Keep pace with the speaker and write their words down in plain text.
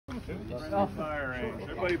Friendly fire range.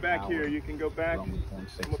 Everybody back here, you can go back. I'm going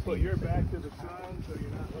to put your back to the sun so you're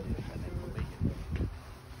not looking at it.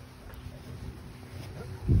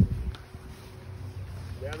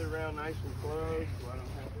 Gather around nice and close so I don't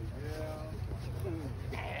have to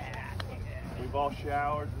yell. We've all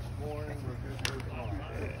showered this morning. We're good for tomorrow.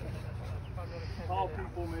 Tall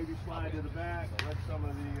people maybe slide to the back. Let some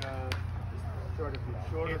of the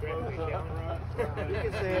shorter folks up front. You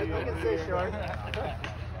can say it. You can say short.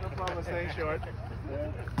 No problem saying short.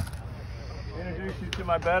 Yeah. Introduce you to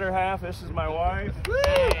my better half. This is my wife.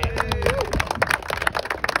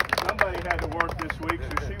 Somebody had to work this week, so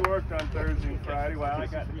she worked on Thursday and Friday while I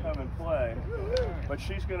got to come and play. But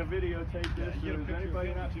she's going to videotape this. So is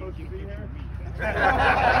anybody not supposed to be here? That's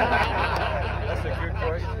a good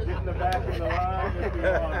question. Get in the back of the line if you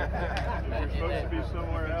want. If you're supposed to be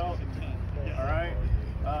somewhere else. All right.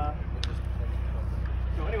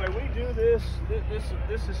 So anyway, we do this.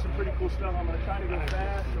 This is some pretty cool stuff. I'm going to try to go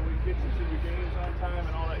fast so we get you to the games on time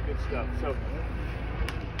and all that good stuff. So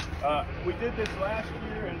we did this last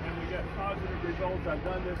year and we got positive results. I've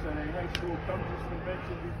done this at a high school coaches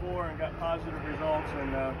convention before and got positive results.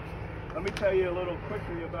 And let me tell you a little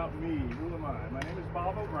quickly about me. Who am I? My name is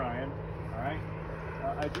Bob OBrien. All right.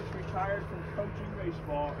 I just retired from coaching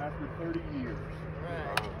baseball after 30 years.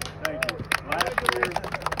 Thank you. Last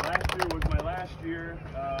year was my last year,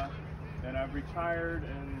 and I've retired,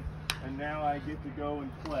 and now I get to go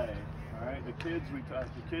and play. All right, the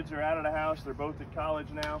kids are out of the house. They're both at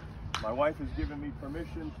college now. My wife has given me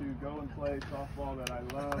permission to go and play softball that I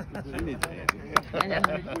love to do.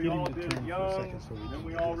 We all did it young, then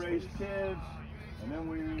we all raised kids, and then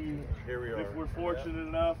if we're fortunate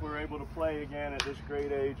enough, we're able to play again at this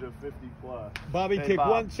great age of 50 plus. Bobby, take Bob.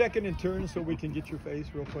 1 second and turn so we can get your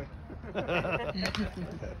face real quick.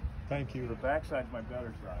 Thank you. The backside's my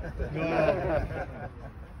better side.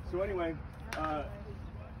 So anyway,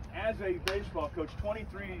 as a baseball coach,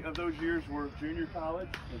 23 of those years were junior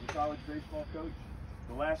college as a college baseball coach.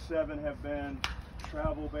 The last 7 have been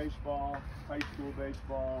travel baseball, high school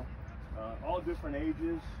baseball, all different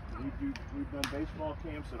ages. We've done baseball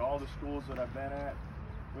camps at all the schools that I've been at.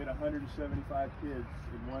 We had 175 kids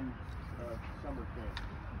in one summer camp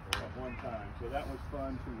at one time. So that was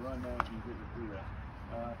fun to run that and get to do that.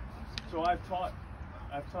 So I've taught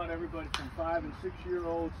everybody from 5 and 6 year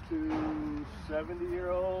olds to 70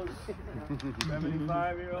 year olds,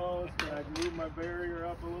 75 year olds. Can I move my barrier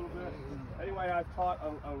up a little bit? Anyway, I've taught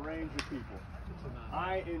a range of people.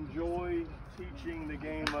 I enjoy teaching the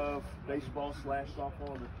game of baseball /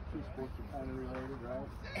 softball. The two sports are kind of related, right?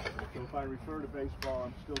 So if I refer to baseball,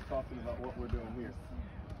 I'm still talking about what we're doing here.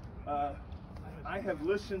 I have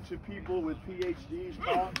listened to people with PhDs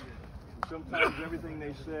talk. Sometimes everything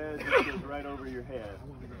they said just goes right over your head,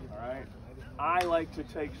 all right? I like to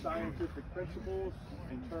take scientific principles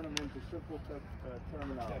and turn them into simple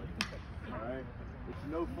terminology, all right? It's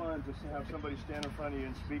no fun just to have somebody stand in front of you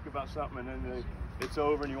and speak about something and then it's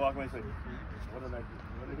over and you walk away and say, what did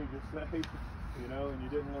he just say? You know, and you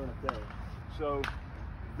didn't learn a thing. So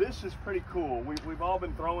this is pretty cool. We've all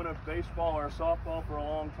been throwing a baseball or a softball for a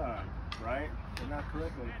long time, right? Not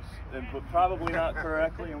correctly. But probably not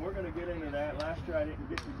correctly, and we're going to get into that. Last year I didn't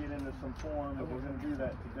get to get into some form, but we're going to do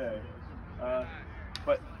that today.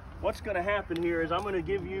 But what's going to happen here is I'm going to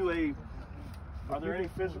give you are there any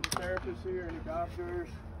physical therapists here, any doctors?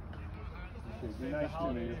 Okay, be nice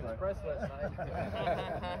to me.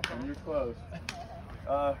 And you're close.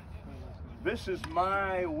 This is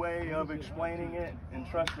my way of explaining it, and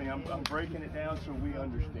trust me, I'm breaking it down so we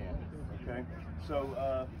understand it, okay?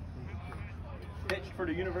 So, pitched for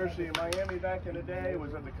the University of Miami back in the day,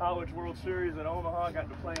 was at the College World Series in Omaha, got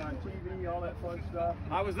to play on TV, all that fun stuff.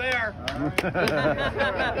 I was there. All right.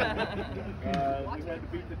 We had to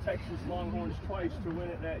beat the Texas Longhorns twice to win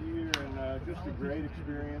it that year, and just a great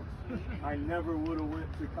experience. I never would have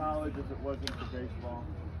went to college if it wasn't for baseball.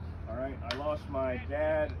 All right, I lost my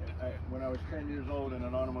dad when I was 10 years old in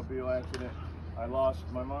an automobile accident.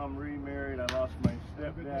 My mom remarried. I lost my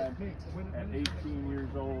stepdad at 18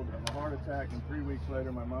 years old of a heart attack, and 3 weeks later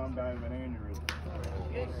my mom died of an aneurysm.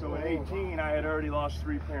 So at 18 I had already lost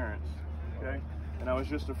 3 parents, okay? And I was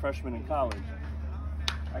just a freshman in college.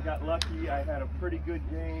 I got lucky. I had a pretty good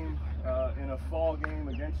game in a fall game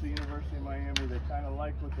against the University of Miami. They kind of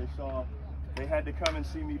liked what they saw. They had to come and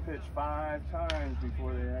see me pitch 5 times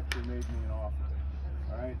before they actually made me an offer.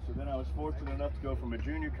 All right, so then I was fortunate enough to go from a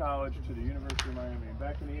junior college to the University of Miami. And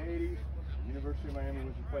back in the 80s, the University of Miami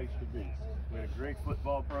was the place to be. We had a great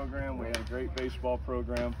football program, we had a great baseball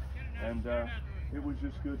program, and it was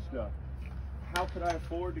just good stuff. How could I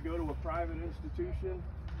afford to go to a private institution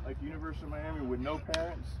like the University of Miami with no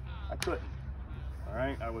parents? I couldn't. All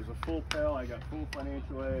right, I was a full Pell. I got full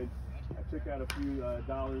financial aid. I took out a few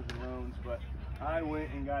dollars in loans, but I went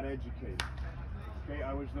and got educated. Okay,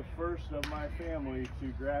 I was the first of my family to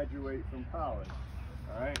graduate from college.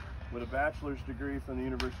 All right, with a bachelor's degree from the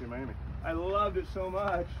University of Miami. I loved it so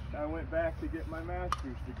much, I went back to get my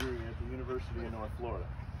master's degree at the University of North Florida.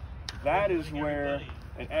 That is where,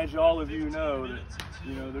 and as all of you know, that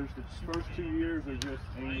there's the first 2 years are just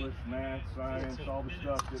English, math, science, all the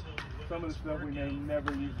stuff that some of the stuff we may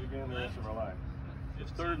never use again the rest of our life.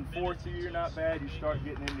 Third and fourth year, not bad. You start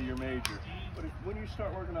getting into your major. But when you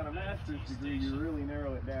start working on a master's degree, you really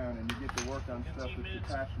narrow it down and you get to work on stuff that you're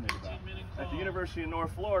passionate about. At the University of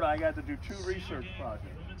North Florida, I got to do 2 research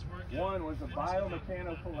projects. One was a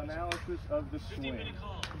biomechanical analysis of the swing.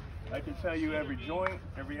 I can tell you every joint,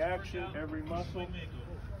 every action, every muscle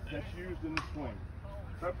that's used in the swing.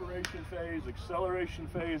 Preparation phase, acceleration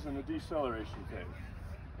phase, and the deceleration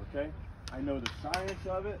phase. Okay? I know the science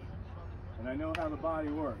of it, and I know how the body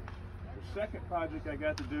works. The second project I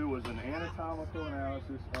got to do was an anatomical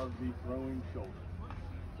analysis of the throwing shoulder.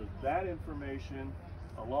 So that information,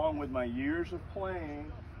 along with my years of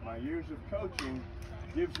playing, my years of coaching,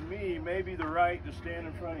 gives me maybe the right to stand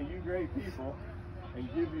in front of you great people and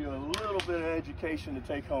give you a little bit of education to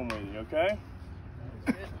take home with you, okay?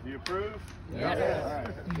 Do you approve? Yes. All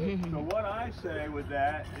right. So what I say with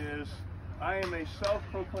that is I am a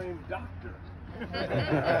self-proclaimed doctor.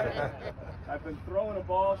 I've been throwing a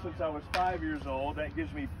ball since I was 5 years old. That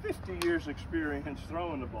gives me 50 years experience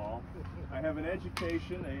throwing the ball. I have an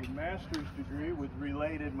education, a master's degree with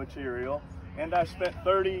related material, and I've spent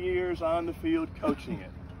 30 years on the field coaching it.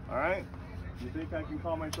 All right? You think I can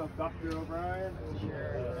call myself Dr. OBrien?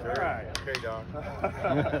 Sure. All right. Okay,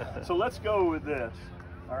 Doc. So let's go with this.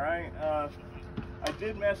 All right. I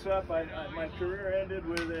did mess up. My career ended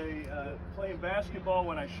with playing basketball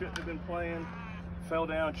when I shouldn't have been playing. Fell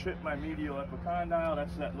down, chipped my medial epicondyle.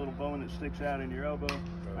 That's that little bone that sticks out in your elbow.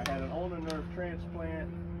 I had an ulnar nerve transplant,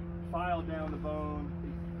 filed down the bone.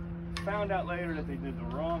 Found out later that they did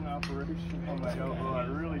the wrong operation on my elbow. I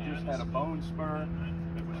really just had a bone spur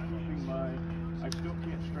that was keeping I still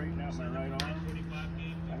can't straighten out my right arm.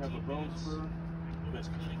 I have a bone spur that's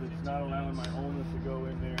not allowing my ulna to go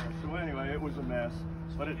in there. So anyway, it was a mess.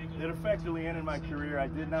 But it effectively ended my career. I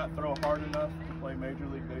did not throw hard enough to play Major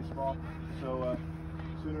League Baseball. So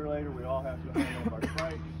sooner or later, we all have to hang up our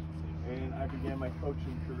stripes. And I began my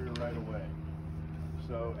coaching career right away.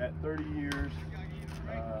 So at 30 years,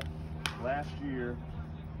 last year,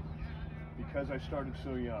 because I started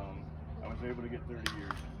so young, I was able to get 30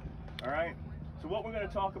 years. All right? So what we're going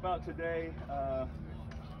to talk about today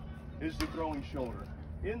is the throwing shoulder.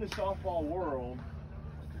 In the softball world,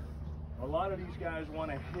 a lot of these guys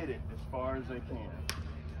want to hit it as far as they can.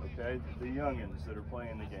 Okay? The youngins that are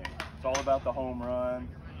playing the game. It's all about the home run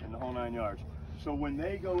and the whole 9 yards. So when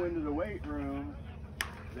they go into the weight room,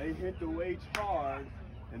 they hit the weights hard,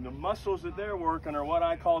 and the muscles that they're working are what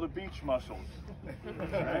I call the beach muscles.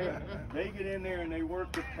 Right? They get in there and they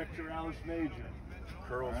work the pectoralis major.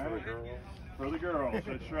 Curls for the girls. For the girls,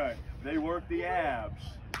 that's right. They work the abs.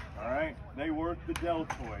 All right? They work the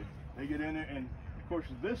deltoid. They get in there, and of course,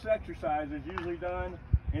 this exercise is usually done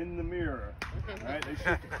in the mirror. All right? They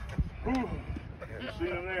sit, you see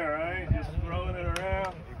them there, right? Just throwing it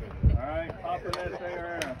around. All right? Popping that thing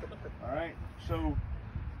around. All right? So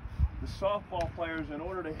the softball players, in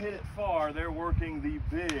order to hit it far, they're working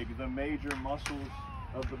the major muscles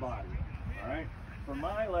of the body. All right? For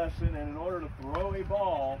my lesson, and in order to throw a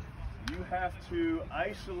ball, you have to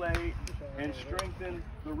isolate and strengthen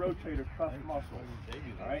the rotator cuff muscle.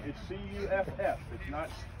 All right? It's C-U-F-F. It's not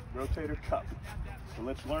rotator cuff. So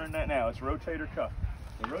let's learn that now. It's rotator cuff.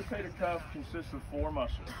 The rotator cuff consists of 4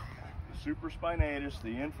 muscles: the supraspinatus,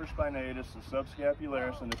 the infraspinatus, the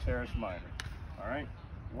subscapularis, and the teres minor. All right?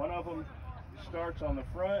 One of them starts on the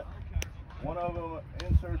front, one of them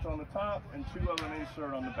inserts on the top, and 2 of them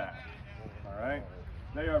insert on the back. All right?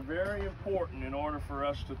 They are very important in order for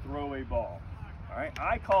us to throw a ball. All right?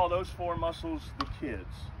 I call those 4 muscles the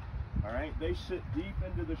kids. All right? They sit deep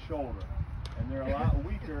into the shoulder, and they're a lot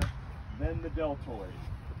weaker than the deltoid.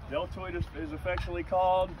 Deltoid is affectionately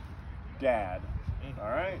called Dad. All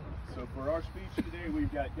right? So for our speech today,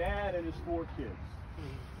 we've got Dad and his 4 kids.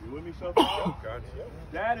 You with me so far?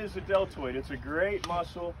 That is the deltoid. It's a great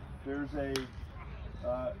muscle. There's a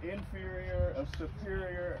inferior, a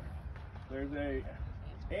superior, there's a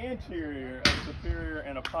anterior, a superior,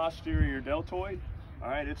 and a posterior deltoid. All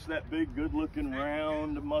right, it's that big, good-looking,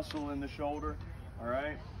 round muscle in the shoulder. All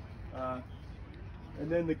right, and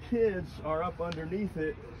then the kids are up underneath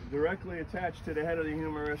it, directly attached to the head of the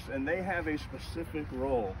humerus, and they have a specific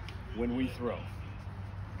role. when we throw.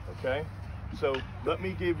 Okay? So let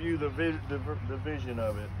me give you the vision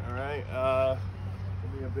of it. All right?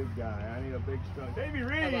 Give me a big guy. I need a big strong. Davey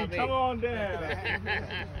Reed, come on down.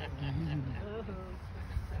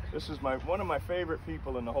 This is one of my favorite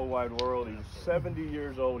people in the whole wide world. He's 70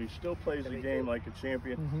 years old. He still plays the game like a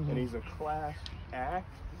champion, and he's a class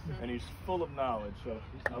act, and he's full of knowledge. So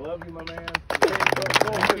I love you, my man. Thank you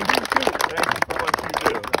for what you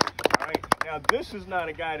do. All right. Now this is not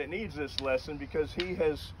a guy that needs this lesson because he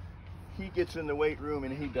gets in the weight room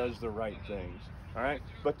and he does the right things. All right.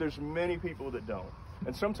 But there's many people that don't,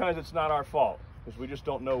 and sometimes it's not our fault because we just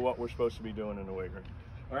don't know what we're supposed to be doing in the weight room.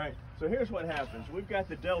 All right, so here's what happens. We've got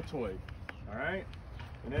the deltoid, all right?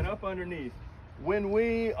 And then up underneath, when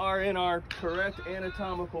we are in our correct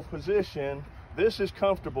anatomical position, this is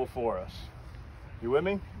comfortable for us. You with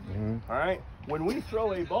me? All right? When we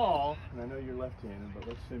throw a ball, and I know you're left-handed, but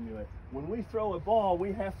let's simulate. When we throw a ball,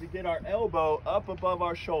 we have to get our elbow up above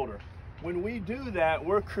our shoulder. When we do that,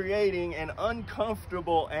 we're creating an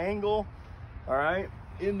uncomfortable angle, all right,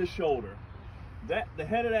 in the shoulder. The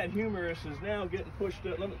head of that humerus is now getting pushed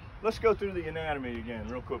up. Let's go through the anatomy again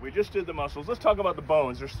real quick. We just did the muscles. Let's talk about the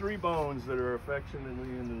bones. There's 3 bones that are affectionately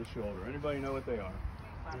into the shoulder. Anybody know what they are?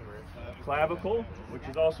 Clavicle, which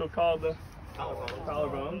is also called the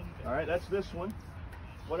collarbone. All right, that's this one.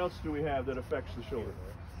 What else do we have that affects the shoulder?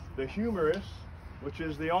 The humerus, which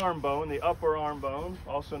is the arm bone, the upper arm bone,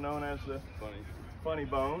 also known as the funny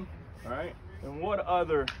bone. All right, and what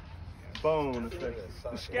other bone affects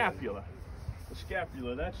the scapula? The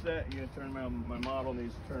scapula, that's that. You gotta turn around. My model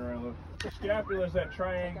needs to turn around. The scapula is that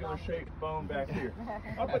triangular shaped bone back here.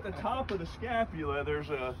 Up at the top of the scapula, there's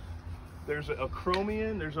a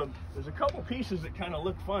acromion. There's a couple pieces that kind of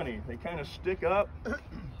look funny. They kind of stick up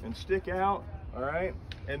and stick out. All right.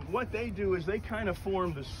 And what they do is they kind of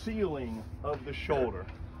form the ceiling of the shoulder.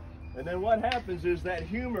 And then what happens is that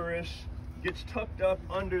humerus gets tucked up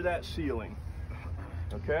under that ceiling.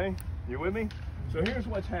 Okay, you with me? So here's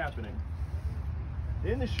what's happening.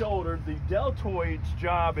 In the shoulder, the deltoid's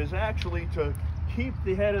job is actually to keep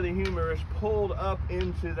the head of the humerus pulled up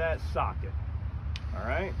into that socket. All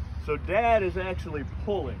right? So dad is actually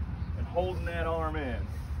pulling and holding that arm in.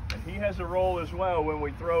 And he has a role as well when we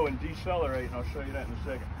throw and decelerate, and I'll show you that in a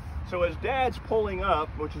second. So as dad's pulling up,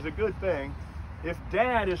 which is a good thing, if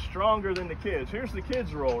dad is stronger than the kids, here's the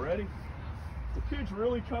kids' role, ready? The kids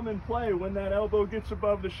really come in play when that elbow gets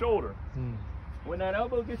above the shoulder. When that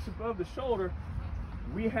elbow gets above the shoulder,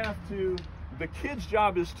 the kid's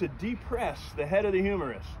job is to depress the head of the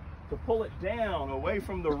humerus, to pull it down away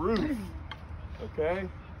from the roof, okay?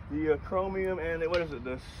 The acromion and what is it,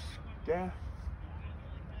 the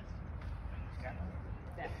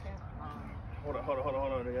Hold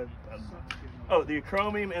on. Oh, the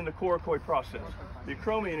acromion and the coracoid process. The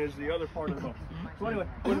acromion is the other part of the bone. So anyway,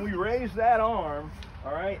 when we raise that arm,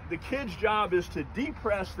 all right, the kid's job is to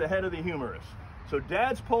depress the head of the humerus. So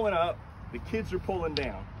dad's pulling up, the kids are pulling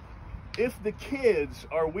down. If the kids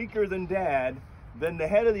are weaker than dad, then the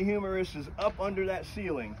head of the humerus is up under that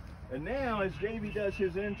ceiling. And now as Davey does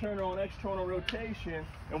his internal and external rotation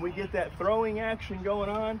and we get that throwing action going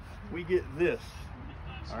on, we get this.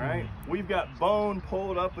 All right? We've got bone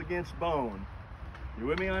pulled up against bone. You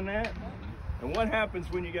with me on that? And what happens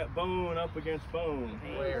when you get bone up against bone?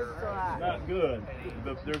 It's not good.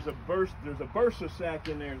 There's a bursa sac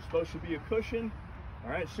in there. It's supposed to be a cushion.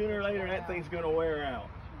 All right, sooner or later that thing's going to wear out.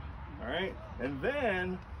 All right, and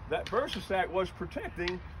then that bursa sac was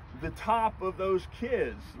protecting the top of those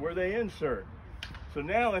kids where they insert. So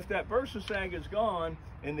now if that bursa sac is gone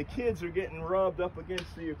and the kids are getting rubbed up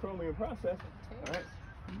against the acromion process, all right,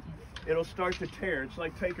 it'll start to tear. It's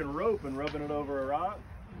like taking rope and rubbing it over a rock.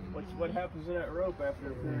 What happens to that rope after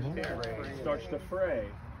a period of tear? It starts to fray.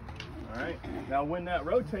 All right, now when that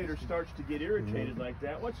rotator starts to get irritated like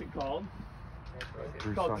that, what's it called? It's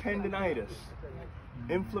called tendinitis.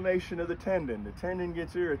 Inflammation of the tendon. The tendon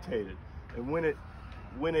gets irritated, and when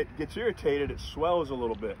it gets irritated, it swells a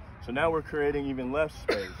little bit. So now we're creating even less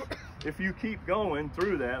space. If you keep going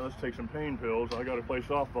through that, let's take some pain pills. I got to play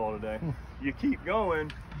softball today. You keep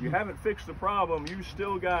going. You haven't fixed the problem. You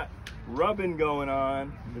still got rubbing going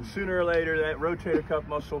on, and sooner or later that rotator cuff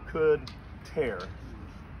muscle could tear.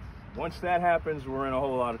 Once that happens, we're in a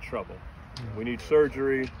whole lot of trouble. We need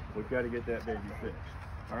surgery. We've got to get that baby fixed.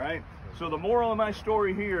 All right? So the moral of my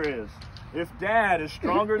story here is, if dad is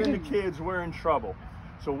stronger than the kids, we're in trouble.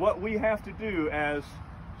 So what we have to do as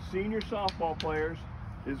senior softball players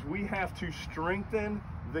is we have to strengthen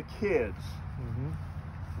the kids.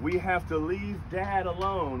 We have to leave dad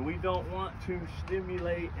alone. We don't want to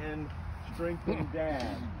stimulate and strengthen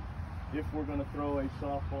dad. if we're going to throw a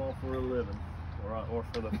softball for a living or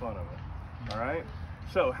for the fun of it. All right?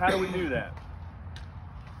 So how do we do that?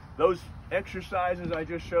 Those exercises I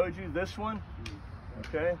just showed you, this one,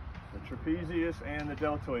 okay, the trapezius and the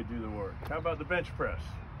deltoid do the work. How about the bench press?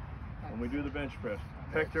 When we do the bench press,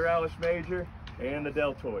 pectoralis major and the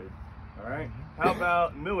deltoid. All right? How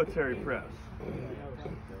about military press?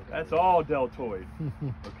 That's all deltoid.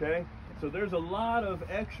 Okay? So there's a lot of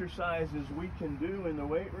exercises we can do in the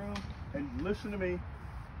weight room. And listen to me,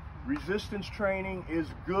 resistance training is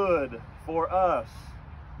good for us.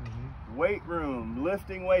 Weight room,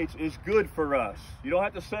 lifting weights is good for us. You don't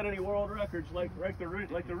have to set any world records like the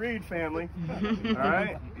Reed family. All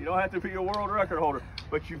right? You don't have to be a world record holder.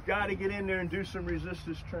 But you've got to get in there and do some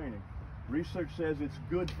resistance training. Research says it's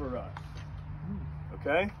good for us.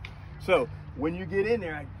 Okay? So when you get in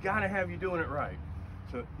there, I got to have you doing it right.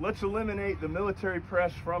 So let's eliminate the military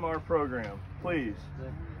press from our program, please.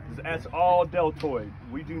 That's all deltoid.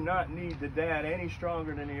 We do not need the dad any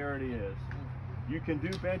stronger than he already is. You can do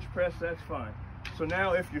bench press, that's fine. So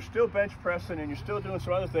now if you're still bench pressing and you're still doing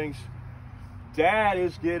some other things, dad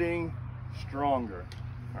is getting stronger,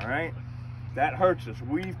 all right? That hurts us.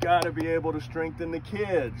 We've got to be able to strengthen the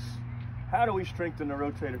kids. How do we strengthen the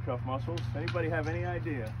rotator cuff muscles? Anybody have any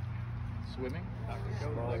idea? Swimming?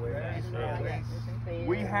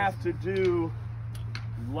 We have to do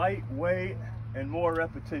lightweight and more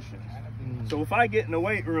repetitions. So if I get in the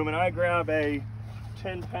weight room and I grab a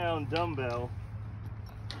 10-pound dumbbell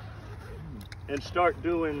and start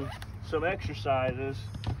doing some exercises,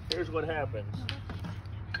 here's what happens.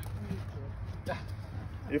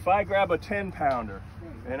 If I grab a 10-pounder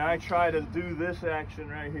and I try to do this action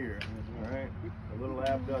right here, all right, a little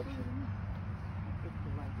abduction.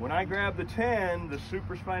 When I grab the 10, the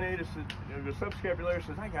supraspinatus, the subscapularis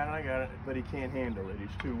says, I got it, but he can't handle it,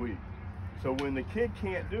 he's too weak. So when the kid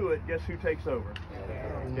can't do it, guess who takes over?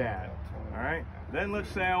 Dad. All right? Then let's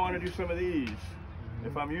say I want to do some of these.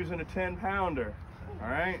 If I'm using a 10-pounder, all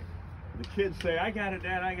right? The kids say, I got it,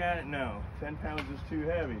 Dad, I got it. No, 10 pounds is too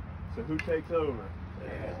heavy. So who takes over?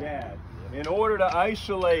 Dad. In order to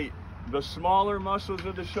isolate the smaller muscles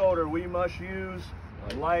of the shoulder, we must use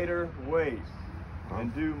lighter weight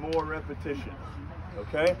and do more repetitions.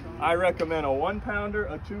 Okay? I recommend a 1-pounder,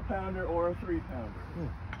 a 2-pounder, or a 3-pounder.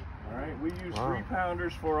 All right, we use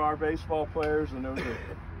 3-pounders for our baseball players, and those are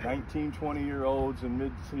 19, 20-year-olds and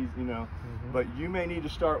mid-season, you know. But you may need to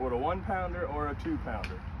start with a 1-pounder or a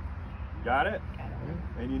 2-pounder. Got it?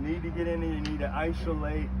 And you need to get in there, you need to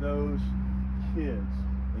isolate those kids.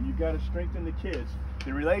 And you've got to strengthen the kids.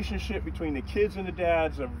 The relationship between the kids and the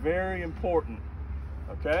dads are very important.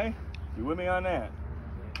 Okay? You with me on that?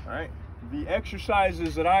 All right? The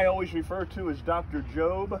exercises that I always refer to as Dr.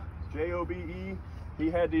 Jobe, J-O-B-E. He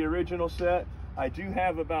had the original set. I do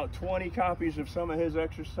have about 20 copies of some of his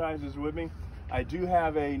exercises with me. I do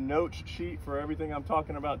have a notes sheet for everything I'm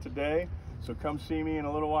talking about today. So come see me in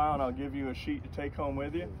a little while and I'll give you a sheet to take home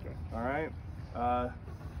with you. All right?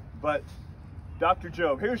 But Dr.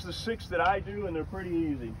 Jobe, here's the 6 that I do, and they're pretty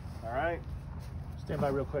easy. All right? Stand by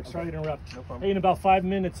real quick. Sorry to interrupt. No problem. Hey, in about 5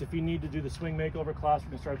 minutes, if you need to do the swing makeover class, we're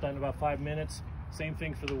going to start that in about 5 minutes. Same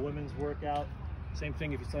thing for the women's workout. Same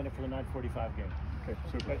thing if you sign up for the 9:45 game. Okay,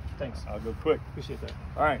 super. Okay, thanks. I'll go quick. Appreciate that.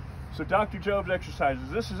 All right, so Dr. Jobe's exercises.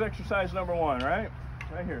 This is exercise number 1, right?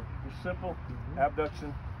 Right here. Just simple.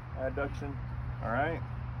 Abduction, adduction. All right?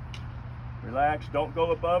 Relax. Don't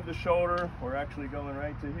go above the shoulder. We're actually going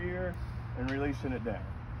right to here and releasing it down.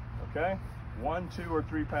 Okay? 1, 2, or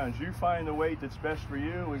 3 pounds. You find the weight that's best for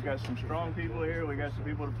you. We've got some strong people here. We've got some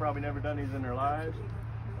people that have probably never done these in their lives.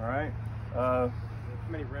 All right? How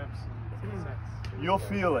many reps? You'll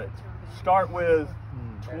feel it. Start with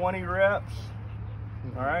 20 reps.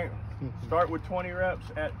 All right? Start with 20 reps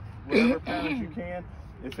at whatever pounds you can.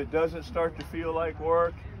 If it doesn't start to feel like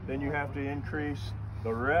work, then you have to increase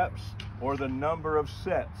the reps or the number of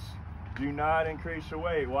sets. Do not increase the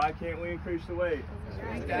weight. Why can't we increase the weight?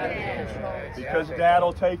 Because Dad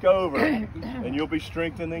will take over and you'll be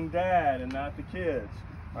strengthening Dad and not the kids.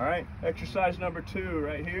 All right? Exercise number 2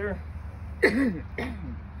 right here.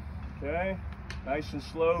 Okay? Nice and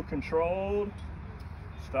slow, controlled.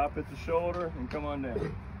 Stop at the shoulder and come on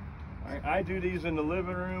down. All right, I do these in the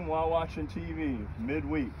living room while watching TV,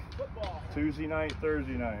 midweek. Tuesday night,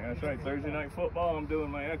 Thursday night. That's right, Thursday night football, I'm doing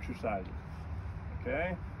my exercises.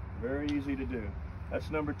 Okay? Very easy to do. That's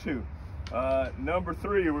number 2. Number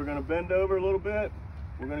 3, we're going to bend over a little bit.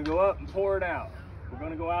 We're going to go up and pour it out. We're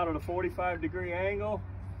going to go out at a 45-degree angle,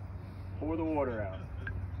 pour the water out.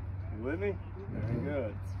 You with me? Very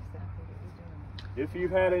good. If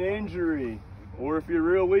you've had an injury, Or if you're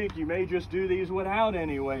real weak, you may just do these without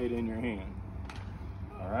any weight in your hand.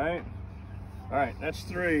 All right? All right, that's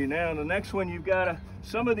 3. Now the next one, you've got to,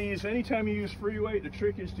 some of these, anytime you use free weight, the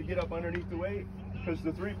trick is to get up underneath the weight, because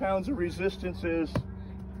the 3 pounds of resistance is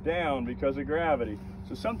down because of gravity.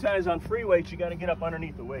 So sometimes on free weights, you got to get up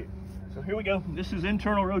underneath the weight. So here we go. This is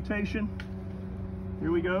internal rotation.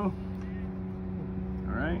 Here we go.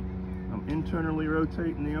 All right. I'm internally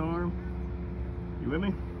rotating the arm. You with me?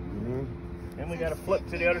 Mm-hmm. And we got to flip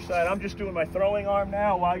to the other side. I'm just doing my throwing arm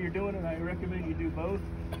now. While you're doing it, I recommend you do both.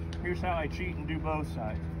 Here's how I cheat and do both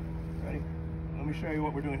sides. Ready? Let me show you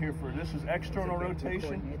what we're doing here for. This is external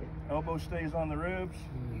rotation. Elbow stays on the ribs.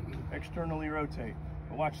 Externally rotate.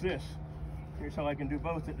 But watch this. Here's how I can do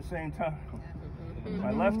both at the same time.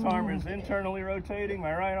 My left arm is internally rotating.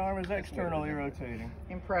 My right arm is externally rotating.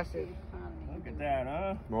 Impressive. Look at that,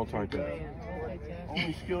 huh? Multitask.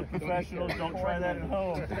 Only skilled professionals, don't try that at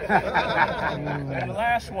home. And the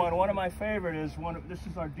last one of my favorite is this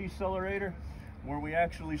is our decelerator, where we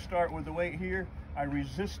actually start with the weight here. I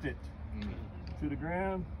resist it to the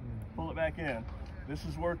ground, pull it back in. This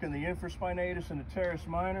is working the infraspinatus and the teres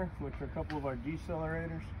minor, which are a couple of our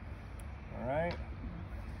decelerators. All right.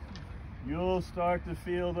 You'll start to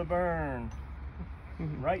feel the burn.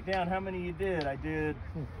 Write down how many you did. I did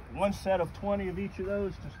 1 set of 20 of each of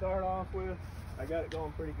those to start off with. I got it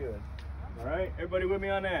going pretty good. All right, everybody with me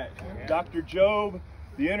on that? Yeah. Dr. Job,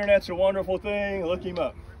 the internet's a wonderful thing. Look him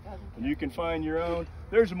up. And you can find your own.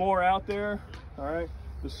 There's more out there. All right,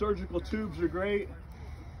 the surgical tubes are great.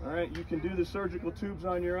 All right, you can do the surgical tubes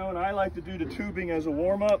on your own. I like to do the tubing as a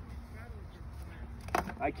warm-up.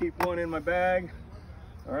 I keep one in my bag.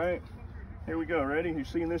 All right, here we go. Ready? You've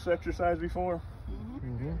seen this exercise before?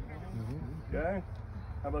 Okay,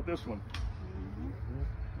 how about this one?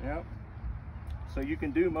 Yeah. So you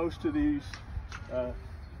can do most of these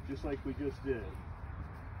just like we just did.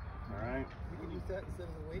 All right. You can use that instead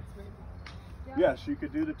of the weights, maybe? Yes, you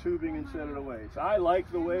could do the tubing instead of the weights. I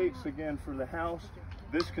like the weights, again, for the house.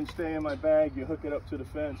 This can stay in my bag. You hook it up to the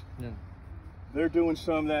fence. Yeah. They're doing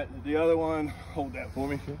some that, the other one, hold that for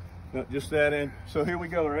me. No, just that in. So here we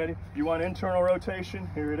go, ready? You want internal rotation?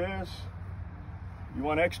 Here it is. You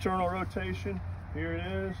want external rotation? Here it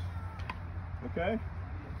is. Okay?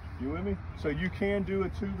 You with me? So you can do a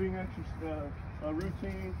tubing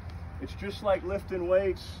routine. It's just like lifting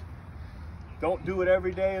weights. Don't do it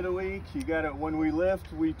every day of the week. You got it. When we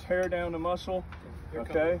lift, we tear down the muscle.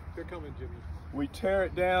 Okay? They're coming, Jimmy. We tear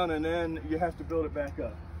it down and then you have to build it back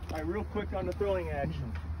up. All right, real quick on the throwing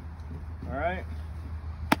action. All right?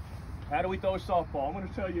 How do we throw a softball? I'm going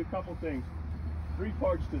to tell you a couple things. 3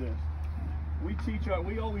 parts to this.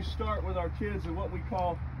 We always start with our kids in what we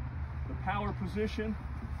call the power position.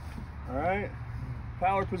 All right?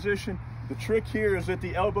 Power position. The trick here is that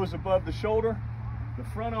the elbow's above the shoulder. The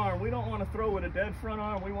front arm, we don't want to throw with a dead front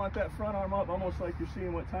arm. We want that front arm up almost like you're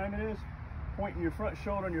seeing what time it is. Pointing your front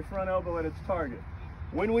shoulder and your front elbow at its target.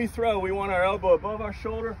 When we throw, we want our elbow above our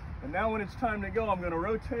shoulder. And now when it's time to go, I'm going to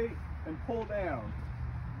rotate and pull down,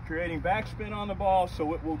 creating backspin on the ball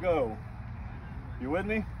so it will go. You with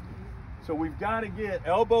me? So we've got to get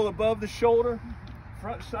elbow above the shoulder,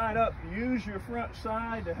 front side up. Use your front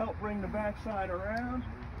side to help bring the back side around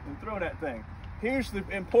and throw that thing. Here's the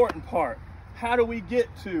important part. How do we get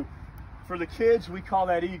to, for the kids, we call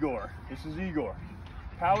that Igor. This is Igor.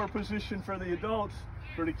 Power position for the adults.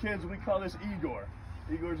 For the kids, we call this Igor.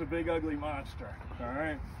 Igor's a big, ugly monster. All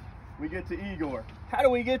right? We get to Igor. How do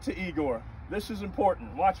we get to Igor? This is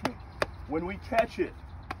important. Watch me. When we catch it,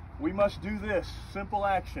 we must do this. Simple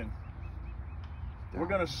action. We're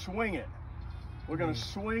going to swing it. We're going to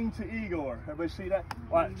swing to Igor. Everybody see that?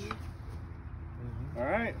 Watch. All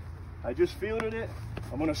right? I just fielded it.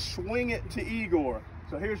 I'm going to swing it to Igor.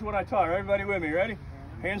 So here's what I taught. Everybody with me? Ready?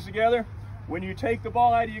 Hands together. When you take the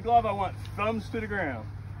ball out of your glove, I want thumbs to the ground.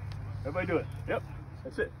 Everybody do it. Yep.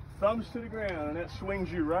 That's it. Thumbs to the ground, and that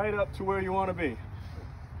swings you right up to where you want to be.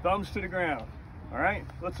 Thumbs to the ground. All right?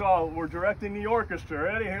 We're directing the orchestra.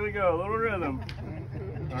 Ready? Here we go. A little rhythm.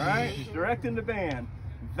 All right? Directing the band.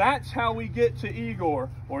 That's how we get to Igor,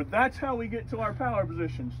 or that's how we get to our power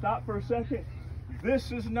position. Stop for a second.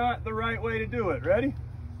 This is not the right way to do it. Ready?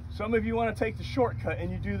 Some of you want to take the shortcut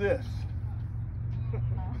and you do this.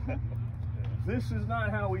 This is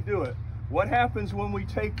not how we do it. What happens when we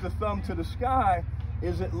take the thumb to the sky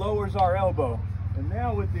is it lowers our elbow. And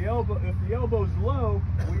now with the elbow, if the elbow's low,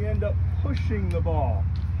 we end up pushing the ball.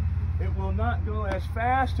 It will not go as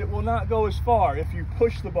fast, it will not go as far if you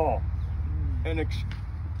push the ball. And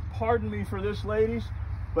pardon me for this, ladies,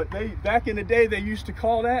 but back in the day they used to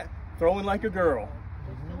call that throwing like a girl.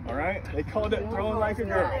 All right? They called it throwing like a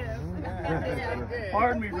girl.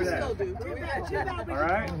 Pardon me for that. All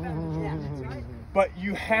right? But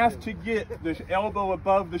you have to get the elbow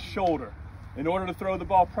above the shoulder in order to throw the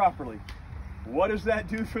ball properly. What does that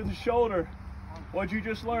do for the shoulder? What'd you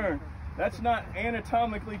just learn? That's not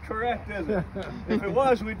anatomically correct, is it? If it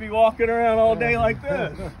was, we'd be walking around all day like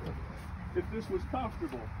this. If this was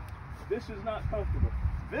comfortable. This is not comfortable.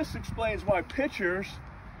 This explains why pitchers,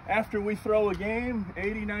 after we throw a game,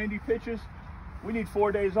 80, 90 pitches, we need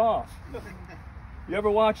 4 days off. You ever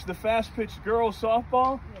watch the fast pitch girls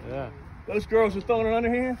softball? Yeah. Those girls are throwing an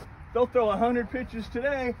underhand. They'll throw 100 pitches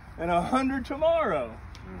today and 100 tomorrow.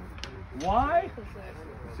 Why?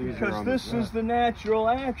 Because this is the natural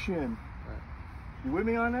action. You with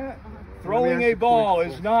me on that? Throwing a ball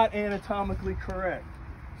is not anatomically correct.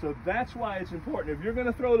 So that's why it's important. If you're going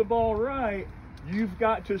to throw the ball right, you've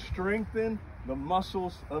got to strengthen the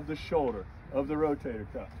muscles of the shoulder, of the rotator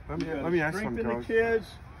cuff. Let me ask something, Strengthen the kids.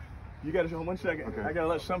 You got to, 1 second. Okay. I got to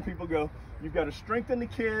let some people go. You've got to strengthen the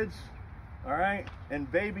kids, all right,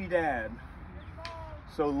 and baby dad.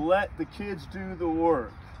 So let the kids do the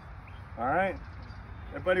work, all right?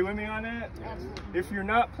 Everybody with me on that? If you're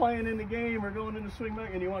not playing in the game or going in the swing back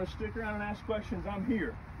and you want to stick around and ask questions, I'm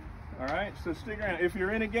here. All right, so stick around. If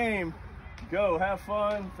you're in a game, go, have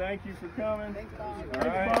fun. Thank you for coming. Thanks, Bob. All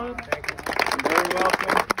right. Bob. You're very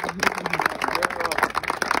welcome. You're very welcome.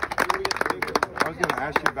 I was going to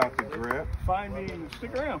ask you about the grip. Find me,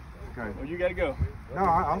 stick around. Okay. Well, you got to go. No,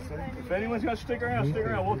 I'll say. If anyone's got to stick around, stick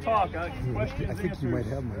around. We'll talk. Questions, I think answers. you might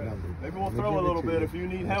have my number. Maybe we'll throw a little bit if you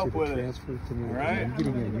need help with it. Transfer to me. All right. I'm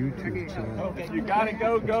getting a YouTube channel. If you got to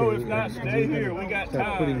go, go. If not, stay here. We got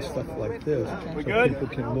Start putting time. stuff like this. We so good? People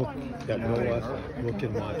can look that know us, look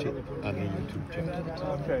and watch it on the YouTube channel.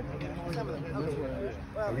 Okay.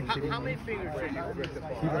 How many fingers are you with the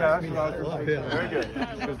ball? Yeah, that's what I was going to say. Very good.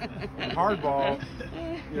 Hardball,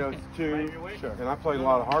 you know, it's 2. Sure. And I played a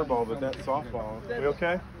lot of hardball, but that's softball. We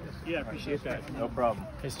okay? Yeah, I appreciate that. No problem.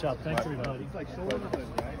 Nice job. Thanks, everybody.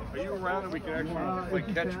 Are you around and we can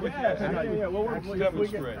actually catch with you? Yeah. Well, where are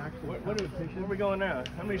we going now?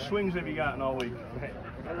 How many swings have you gotten all week?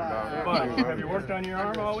 Fun. Have you worked on your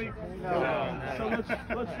arm all week? No. So let's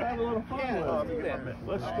have a little fun with it.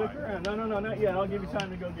 Let's stick around. No, not yet. I'll give you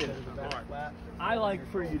time to go get it. I like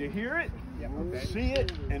for you to hear it, see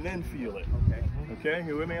it, and then feel it. Okay,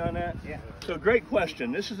 you with me on that? Yeah. So great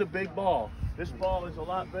question. This is a big ball. This ball is a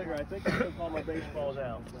lot bigger. I think I took all my baseballs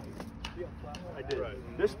out. I did.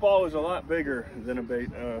 This ball is a lot bigger than a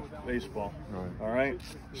baseball. All right.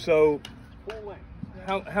 So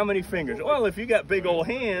how many fingers? Well, if you got big old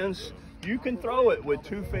hands, you can throw it with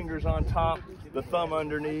 2 fingers on top, the thumb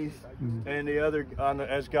underneath, and the other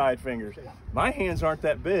as guide fingers. My hands aren't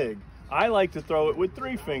that big. I like to throw it with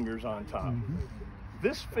 3 fingers on top.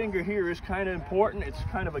 This finger here is kind of important. It's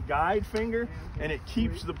kind of a guide finger, and it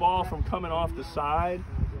keeps the ball from coming off the side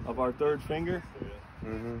of our 3rd finger.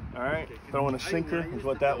 All right, throwing a sinker is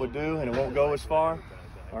what that would do, and it won't go as far.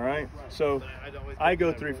 All right, so I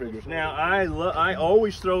go 3 fingers. Now I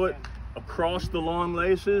always throw it across the long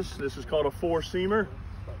laces. This is called a 4-seamer.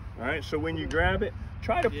 All right, so when you grab it,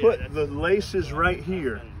 try to put the laces right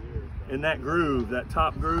here in that groove, that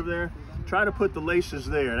top groove there. Try to put the laces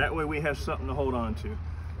there. That way we have something to hold on to.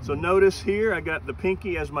 So notice here, I got the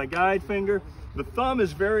pinky as my guide finger. The thumb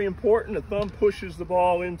is very important. The thumb pushes the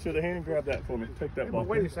ball into the hand. Grab that for me. Take that ball.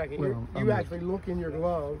 Wait a second. You actually look in your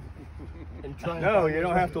glove and try. No, you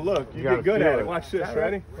don't have to look. You get good at it. Watch this.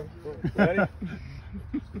 Ready? Ready?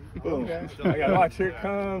 Boom. I got to watch. Here it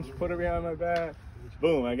comes. Put it behind my back.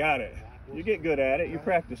 Boom. I got it. You get good at it. You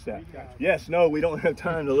practice that. Yes, no, we don't have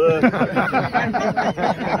time to look. The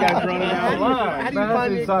guy's running down the line. How do you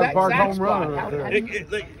find the exact home run?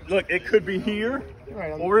 Look, it could be here,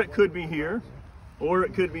 or it could be here, or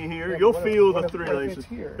it could be here. You'll feel the 3 laces.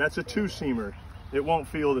 That's a 2-seamer. It won't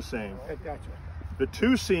feel the same. The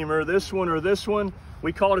 2-seamer, this one or this one,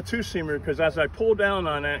 we call it a 2-seamer because as I pull down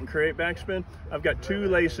on that and create backspin, I've got 2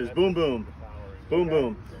 laces. Boom, boom. Boom,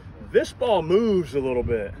 boom. This ball moves a little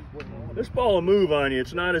bit. This ball will move on you.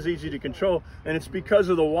 It's not as easy to control, and it's because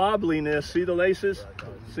of the wobbliness. See the laces?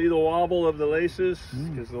 See the wobble of the laces?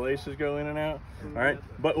 Because the laces go in and out. All right.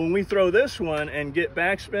 But when we throw this one and get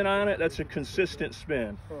backspin on it, that's a consistent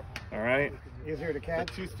spin. All right. Easier to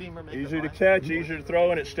catch. Easier to catch, easier to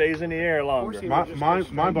throw, and it stays in the air longer.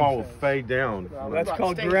 My ball will fade down. That's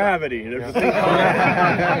called gravity. There's a thing called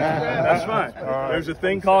that's fine. There's a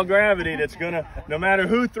thing called gravity that's gonna, no matter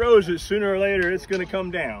who throws it, sooner or later it's gonna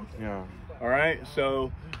come down. Yeah. All right.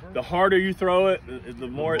 So the harder you throw it, the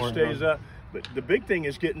more it stays up. But the big thing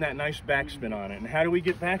is getting that nice backspin on it. And how do we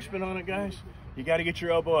get backspin on it, guys? You got to get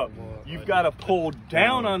your elbow up. You've got to pull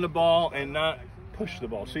down on the ball and not push the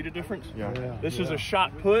ball. See the difference? Yeah. This is a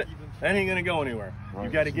shot put. That ain't going to go anywhere.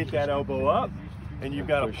 You've got to get that elbow up, and you've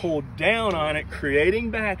got to pull down on it,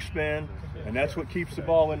 creating backspin, and that's what keeps the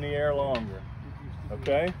ball in the air longer.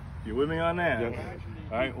 Okay? You with me on that? Yes.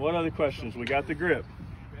 All right, what other questions? We got the grip.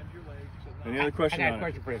 Any other questions on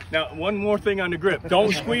it? For you. Now, one more thing on the grip.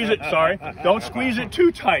 Don't squeeze it, don't squeeze it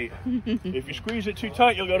too tight. If you squeeze it too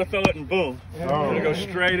tight, you'll go to throw it and boom. It'll go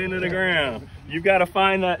straight into the ground. You've got to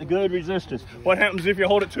find that good resistance. What happens if you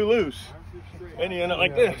hold it too loose? And you end up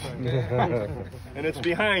like this. And it's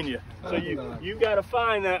behind you. So you've got to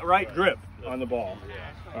find that right grip on the ball.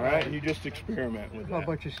 All right? You just experiment with that. How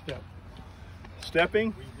about your step?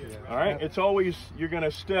 Stepping, all right, it's always, you're going to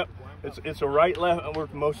step, it's a right, left, we're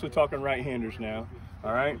mostly talking right-handers now,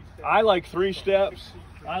 all right. I like 3 steps.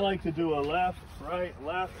 I like to do a left, right,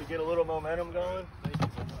 left to get a little momentum going,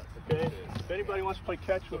 okay. If anybody wants to play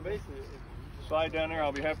catch with me, slide down there,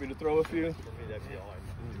 I'll be happy to throw a few.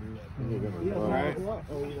 All right.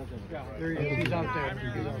 There he is. He's out there.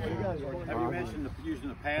 Have you mentioned using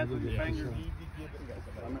the pads with your fingers?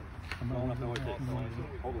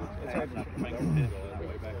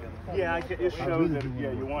 Yeah, it shows that,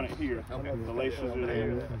 yeah, you want it here. The laces are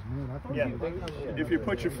there. Yeah. If you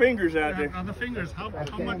put your fingers out there. On the fingers, how much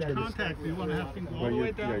contact do you want to have all the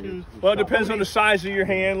way down to? Well, it depends on the size of your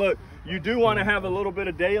hand. Look, you do want to have a little bit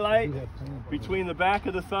of daylight between the back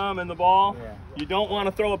of the thumb and the ball. You don't want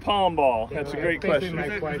to throw a palm ball. That's a great question.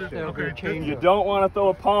 You don't want to throw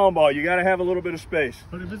a palm ball. You got to have a little bit of space.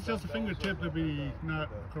 But if it's just a fingertip, that'd be not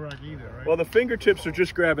correct either, right? Well, the fingertips are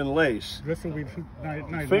just grabbing lace. This will be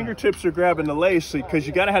Fingertips are grabbing the lace because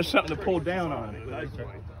you got to have something to pull down on it.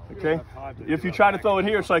 Okay? If you try to throw it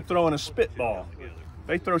here, it's like throwing a spitball.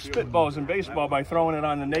 They throw spitballs in baseball by throwing it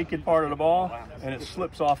on the naked part of the ball, and it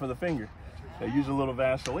slips off of the finger. They use a little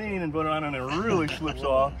Vaseline and put it on, and it really slips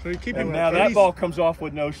off. And now that ball comes off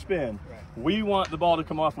with no spin. We want the ball to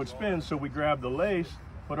come off with spin, so we grab the lace,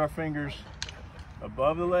 put our fingers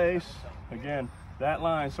above the lace. Again, that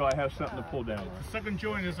line, so I have something to pull down on. The second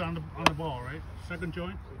joint is on the ball, right? Second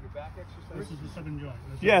joint? This is the second joint.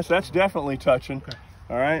 Yes, that's definitely touching. Okay.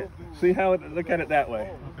 All right? See how it, look at it that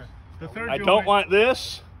way. Okay. The third I joint, don't want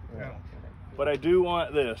this, but I do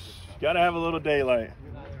want this. You got to have a little daylight.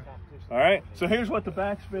 All right? So here's what the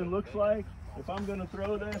backspin looks like. If I'm going to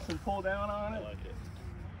throw this and pull down on it,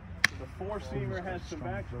 the 4-seamer has some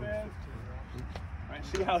backspin. All right,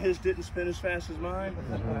 see how his didn't spin as fast as mine?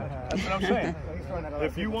 That's what I'm saying.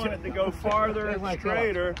 If you want it to go farther,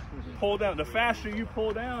 straighter, pull down. The faster you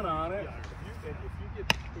pull down on it,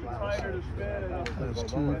 the tighter the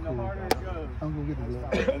spin and the harder it goes.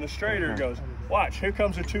 And the straighter it goes. Watch, here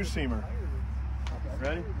comes a 2-seamer.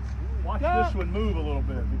 Ready? Watch this one move a little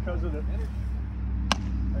bit because of the,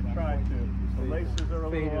 I tried to. The laces are a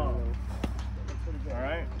little off. All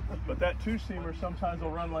right, but that 2-seamer sometimes will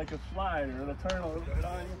run like a slider. It'll turn a little bit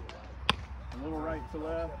on you, a little right to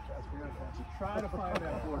left. So try to find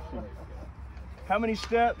that 4-seamer. How many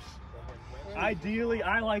steps? Ideally,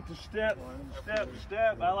 I like to step.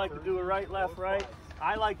 I like to do a right, left, right.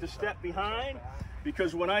 I like to step behind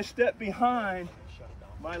because when I step behind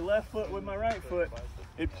my left foot with my right foot,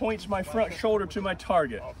 it points my front shoulder to my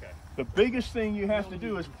target. The biggest thing you have to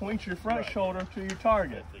do is point your front shoulder to your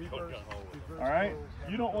target. All right?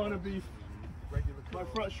 You don't want to be my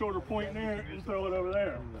front shoulder pointing there and throw it over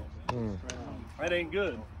there. That ain't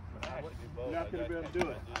good. You're not going to be able to do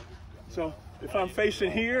it. So if I'm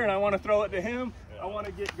facing here and I want to throw it to him, I want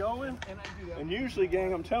to get going. And usually,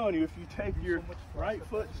 gang, I'm telling you, if you take your right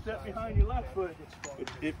foot and step behind your left foot,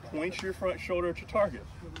 it points your front shoulder at your target.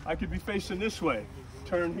 I could be facing this way.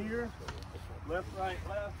 Turn here, left, right,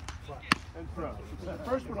 left, and throw. The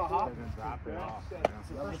first one a hop.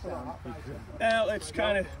 Now it's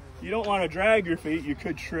kind of, you don't want to drag your feet, you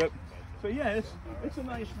could trip. So yeah, it's a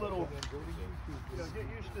nice little, get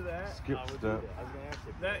used to that. Skip step.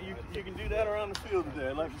 That you can do that around the field today.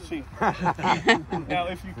 I'd like to see. Now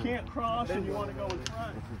if you can't cross and you want to go in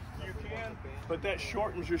front, you can, but that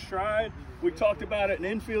shortens your stride. We talked about it in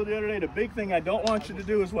infield the other day. The big thing I don't want you to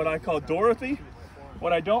do is what I call Dorothy.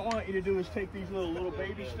 What I don't want you to do is take these little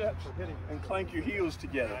baby steps and clank your heels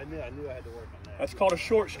together. I knew I had to work on that. That's called a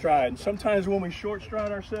short stride. And sometimes when we short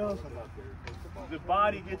stride ourselves, the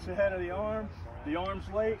body gets ahead of the arm's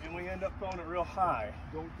late, and we end up throwing it real high.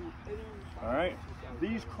 All right?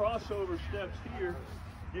 These crossover steps here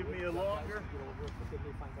give me a longer,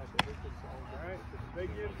 all right? They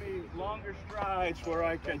give me longer strides where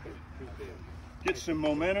I can get some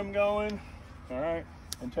momentum going, all right,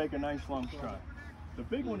 and take a nice long stride. The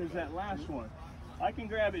big one is that last one. I can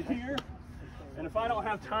grab it here, And if I don't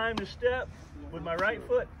have time to step with my right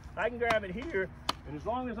foot, I can grab it here. And as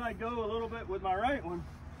long as I go a little bit with my right one,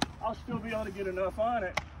 I'll still be able to get enough on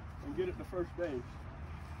it and get it to first base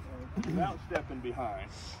without stepping behind,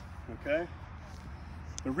 okay?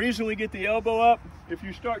 The reason we get the elbow up, if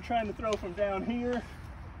you start trying to throw from down here,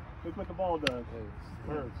 look what the ball does.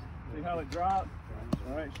 See how it drops?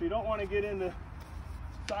 All right, so you don't want to get into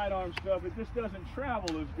sidearm stuff. It just doesn't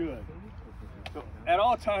travel as good. So at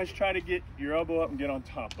all times, try to get your elbow up and get on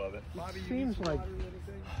top of it. Seems like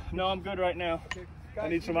No, I'm good right now. I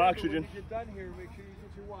need some oxygen. When you get done here, make sure you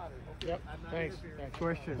get your water. Yep. Thanks.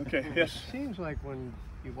 Question. Okay, yes. Seems like when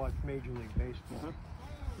you watch Major League Baseball,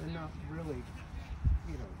 they're not really,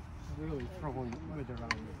 really throwing with their arm.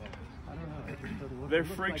 I don't know. It just doesn't look, They're it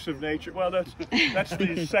looks freaks like of nature. Well, that's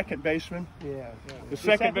the second baseman. Yeah. The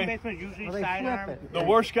second baseman. baseman usually Well, they sidearm. flip it. The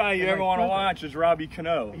worst guy you They ever like want to flip it. watch is Robbie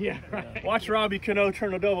Cano. Yeah. Right. Watch Robbie Cano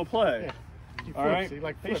turn a double play. He All flips right. it. He,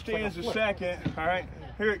 like, He flips like stands a flip. second. All right.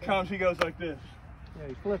 Here it comes. He goes like this. Yeah,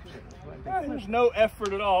 he flips it. It's like they flip There's it. no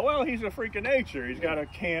effort at all. Well, he's a freak of nature. He's got a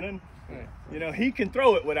cannon. Right. He can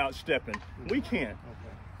throw it without stepping. We can't.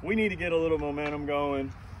 Okay. We need to get a little momentum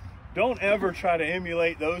going. Don't ever try to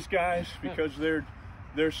emulate those guys because they're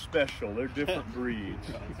special. They're different breeds.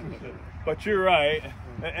 But you're right.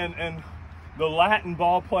 And the Latin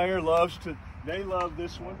ball player they love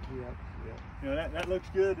this one. Yep. That looks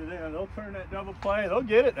good to them. They'll turn that double play. They'll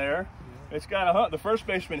get it there. It's got a hunt. The first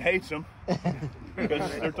baseman hates them because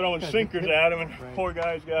they're throwing sinkers at him, and poor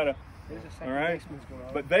guy's got to. All right,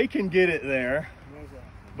 but they can get it there.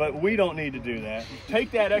 But we don't need to do that.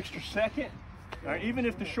 Take that extra second. All right, even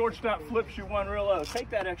if the shortstop flips you one real low, take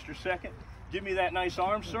that extra second. Give me that nice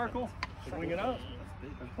arm circle. Swing it up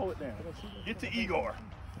and pull it down. Get to Igor.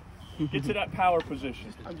 Get to that power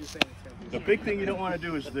position. The big thing you don't want to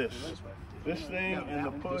do is this. This thing and the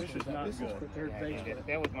push is not good.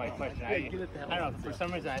 That was my question. I don't know, for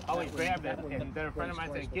some reason I always grab that, and then a friend of mine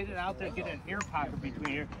said, get it out there, get an air pocket between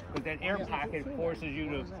here, because that air pocket forces you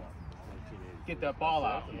to get that ball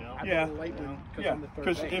out, Yeah,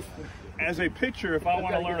 because as a pitcher, if I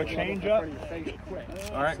want to learn a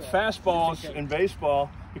changeup, all right, fastballs in baseball,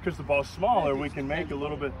 because the ball's smaller, we can make a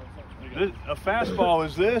little bit. A fastball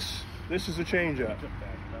is this is a changeup.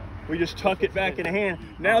 We just tuck it back in the hand.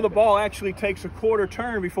 Now the ball actually takes a quarter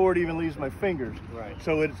turn before it even leaves my fingers. Right.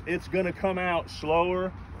 So it's going to come out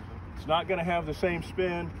slower. It's not going to have the same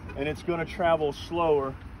spin, and it's going to travel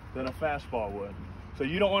slower than a fastball would. So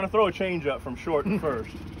you don't want to throw a changeup from short and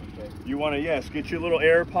first. You want to, yes, get your little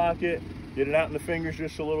air pocket, get it out in the fingers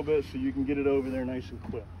just a little bit so you can get it over there nice and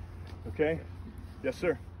quick. Okay? Yes,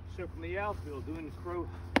 sir. So from the outfield, doing the crow.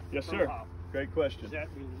 Yes, sir. hop, Great question. Is that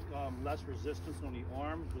less resistance on the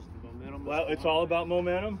arm? Just the momentum? Well, it's all about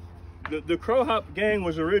momentum. The crow hop gang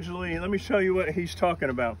was originally, let me show you what he's talking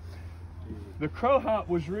about. The crow hop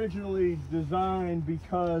was originally designed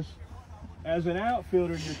because as an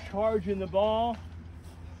outfielder, you're charging the ball,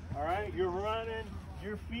 all right, you're running,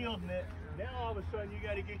 you're fielding it. Now all of a sudden you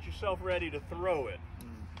got to get yourself ready to throw it.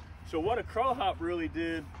 So what a crow hop really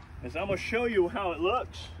did is I'm going to show you how it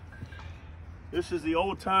looks. This is the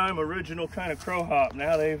old-time original kind of crow hop.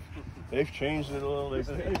 Now they've changed it a little.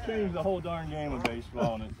 They've changed the whole darn game of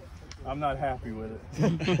baseball, and I'm not happy with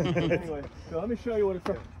it. Anyway, so let me show you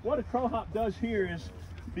what a crow hop does here is,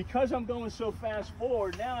 because I'm going so fast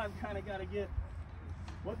forward, now I've kind of got to get,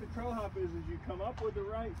 what the crow hop is you come up with the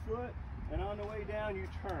right foot, and on the way down you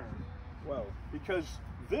turn. Well, because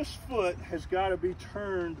this foot has got to be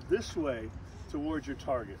turned this way towards your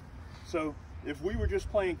target. So if we were just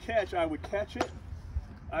playing catch, I would catch it.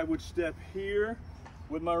 I would step here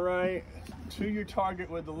with my right to your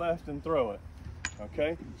target with the left and throw it.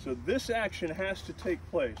 Okay? So this action has to take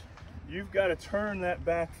place. You've got to turn that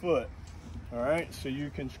back foot. All right? So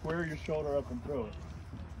you can square your shoulder up and throw it.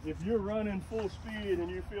 If you're running full speed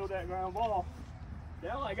and you feel that ground ball,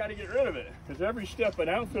 now I got to get rid of it. Because every step an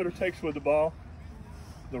outfielder takes with the ball,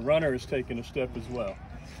 the runner is taking a step as well.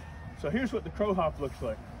 So here's what the crow hop looks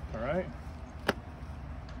like. All right?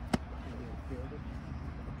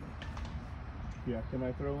 Yeah, can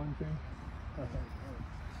I throw one too?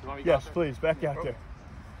 Yes, please, back out there.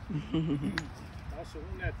 Also,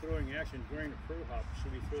 in that throwing action during the crow hop,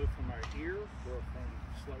 should we throw it from our ear or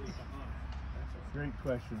from slightly behind? Great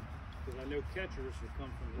question. Because I know catchers will come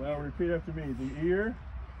from the Well, ear. repeat after me. The ear,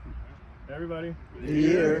 everybody? The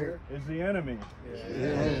ear is the enemy.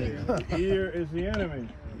 Yeah. The ear is the enemy.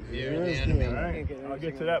 All right, I'll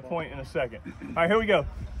get to that point in a second. All right, here we go.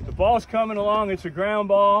 The ball's coming along. It's a ground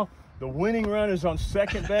ball. The winning run is on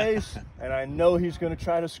second base, and I know he's going to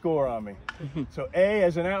try to score on me. So A,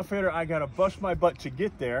 as an outfielder, I got to bust my butt to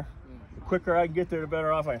get there. The quicker I can get there, the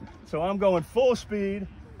better off I am. So I'm going full speed,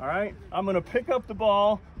 all right? I'm gonna pick up the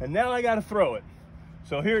ball, and now I gotta throw it.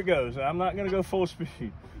 So here it goes. I'm not gonna go full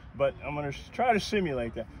speed, but I'm gonna try to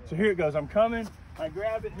simulate that. So here it goes. I'm coming, I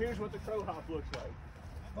grab it. Here's what the crow hop looks like.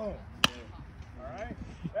 Boom. All right?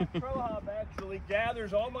 That crow hop actually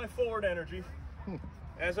gathers all my forward energy.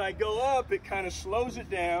 As I go up, it kind of slows it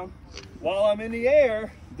down. While I'm in the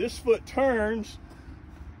air, this foot turns.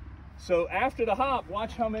 So after the hop,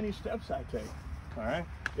 watch how many steps I take. All right?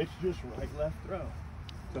 It's just right, left, throw.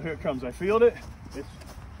 So here it comes. I field it. It's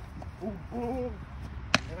boom, boom,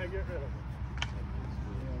 and I get rid of it.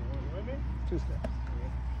 You with me? 2 steps.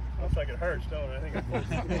 Looks like it hurts, don't it? I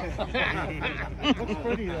think Looks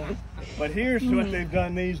pretty though. But here's what they've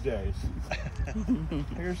done these days.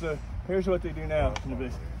 Here's what they do now.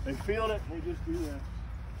 They field it and they just do this.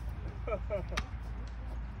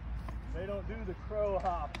 They don't do the crow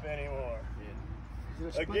hop anymore.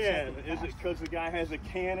 Again, is it because the guy has a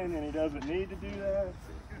cannon and he doesn't need to do that?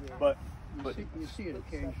 But You see it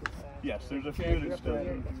occasionally. yes, there's a few that still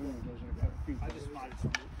do. I just spotted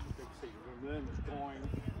something. When it's going,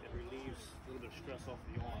 it relieves a little bit of stress off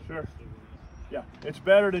the arm. Sure. Yeah, it's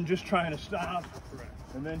better than just trying to stop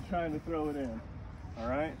and then trying to throw it in. All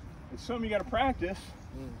right? It's something you got to practice,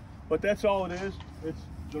 but that's all it is. It's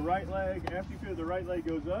the right leg. After you feel the right leg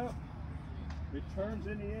goes up, it turns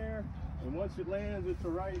in the air, and once it lands, it's a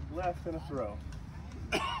right, left, and a throw.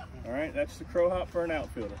 All right? That's the crow hop for an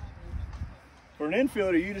outfielder. For an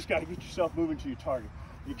infielder, you just got to get yourself moving to your target.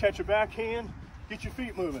 You catch a backhand, get your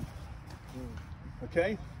feet moving.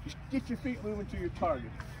 Okay? Just get your feet moving to your target.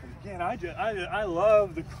 And again, I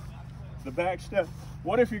love the back step.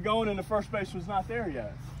 What if you're going and the first baseman's not there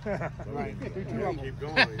yet? Right. Keep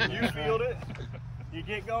going. You field it, you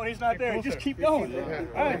get going, he's not there, you just keep going.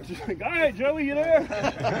 All right, Joey, you there?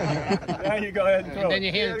 Now you go ahead and throw And then it.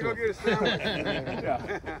 you hand it to him.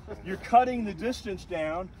 Yeah. You're cutting the distance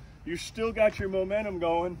down, you still got your momentum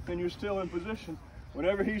going, and you're still in position.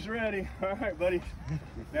 Whenever he's ready, all right, buddy,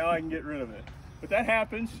 now I can get rid of it. But that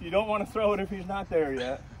happens. You don't want to throw it if he's not there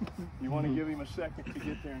yet. You want to give him a second to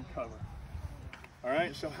get there and cover. All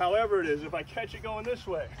right, so however it is, if I catch it going this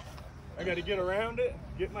way, I got to get around it,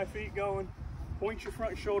 get my feet going, point your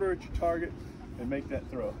front shoulder at your target, and make that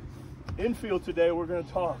throw. Infield today, we're going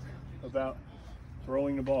to talk about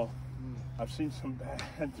throwing the ball. I've seen some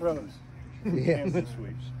bad throws and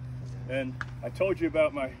sweeps. And I told you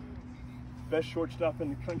about my best shortstop in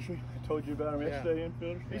the country. I told you about him yesterday,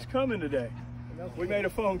 infielder. He's coming today. We made a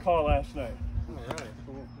phone call last night.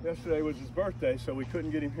 Yesterday was his birthday, so we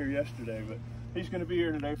couldn't get him here yesterday, but he's going to be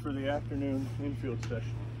here today for the afternoon infield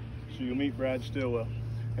session. So you'll meet Brad Stillwell.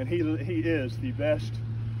 And he is the best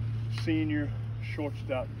senior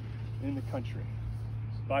shortstop in the country.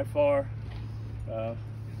 By far,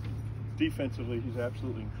 defensively, he's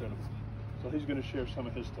absolutely incredible. So he's going to share some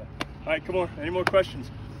of his stuff. All right, come on. Any more questions?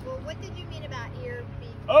 Well, what did you mean about ear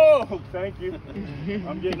being? Oh, thank you.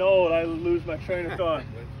 I'm getting old. I lose my train of thought.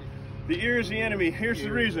 The ear is the enemy. Here's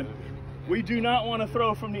the reason. We do not want to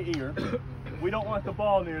throw from the ear. We don't want the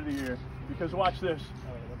ball near the ear because watch this.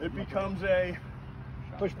 It becomes a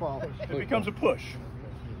Push ball. It becomes a push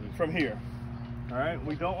from here. All right.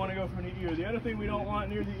 We don't want to go from the ear. The other thing we don't want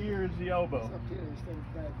near the ear is the elbow.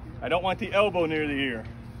 I don't want the elbow near the ear.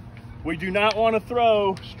 We do not want to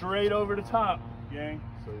throw straight over the top, gang.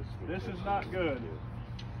 This is not good.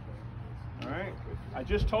 All right. I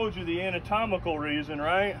just told you the anatomical reason,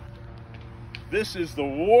 right? This is the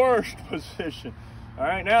worst position. All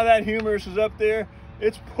right. Now that humerus is up there,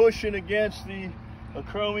 it's pushing against the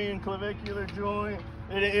acromion clavicular joint.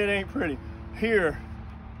 It ain't pretty. Here,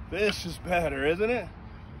 this is better, isn't it?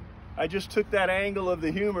 I just took that angle of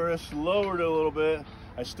the humerus, lowered it a little bit.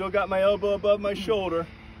 I still got my elbow above my shoulder,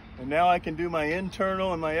 and now I can do my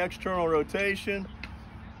internal and my external rotation.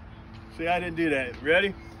 See, I didn't do that.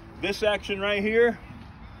 Ready? This action right here,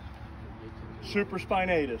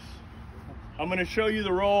 supraspinatus. I'm going to show you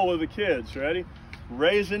the roll of the kids. Ready?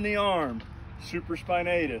 Raising the arm,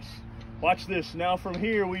 supraspinatus. Watch this. Now from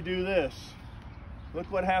here we do this. Look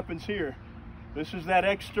what happens here. This is that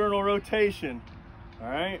external rotation. All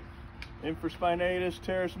right? Infraspinatus,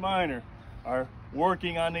 teres minor are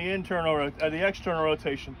working on the external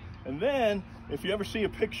rotation. And then, if you ever see a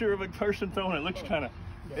picture of a person throwing, it looks kind of,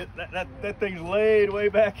 that thing's laid way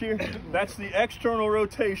back here. That's the external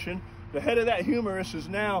rotation. The head of that humerus is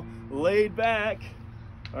now laid back.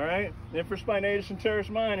 All right? Infraspinatus and teres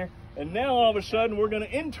minor. And now all of a sudden we're going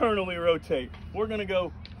to internally rotate. We're going to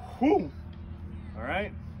go whoo. All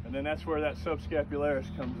right? And then that's where that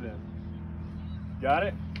subscapularis comes in. Got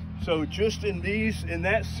it? So just in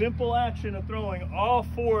that simple action of throwing, all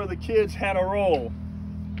 4 of the kids had a roll.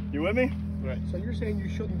 You with me? Right. So you're saying you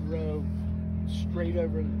shouldn't row straight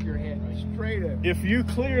over your head, straight over. If you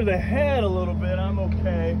clear the head a little bit, I'm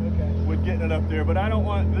okay with getting it up there, but I don't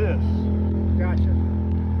want this. Gotcha.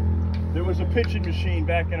 There was a pitching machine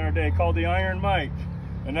back in our day called the Iron Mike,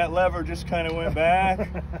 and that lever just kind of went back.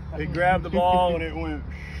 It grabbed the ball and it went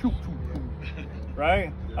shoot,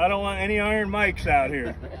 right? I don't want any Iron Mikes out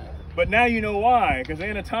here. But now you know why, because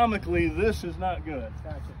anatomically this is not good.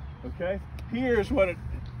 Gotcha. Okay? Here's what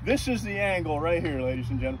this is the angle right here, ladies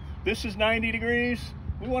and gentlemen. This is 90 degrees.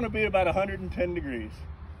 We want to be about 110 degrees.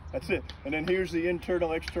 That's it. And then here's the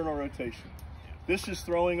internal, external rotation. This is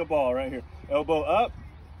throwing a ball right here. Elbow up,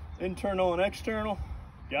 internal and external.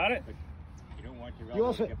 Got it? You don't want your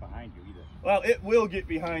elbow to get behind you either. Well, it will get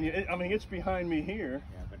behind you. I mean, it's behind me here,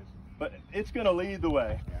 but it's going to lead the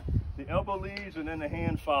way. Yeah. The elbow leads and then the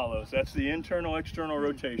hand follows. That's the internal, external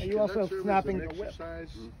rotation. Are you also snapping the exercise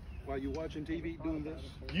while you're watching TV doing this?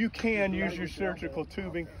 You can use your surgical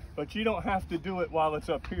tubing, but you don't have to do it while it's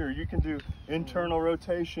up here. You can do internal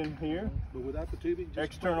rotation here, But without the tubing, just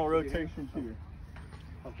external rotation here.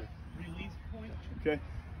 Okay. Release point, Okay,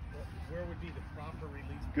 where would be the proper release?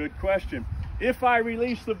 good question. If I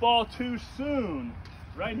release the ball too soon,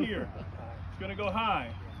 right here, it's going to go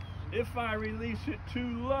high. If I release it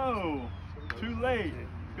too low, too late,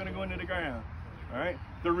 it's going to go into the ground. All right.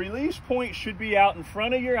 The release point should be out in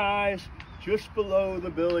front of your eyes, just below the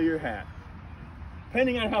bill of your hat.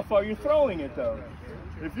 Depending on how far you're throwing it, though.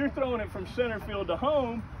 If you're throwing it from center field to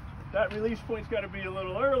home, that release point's got to be a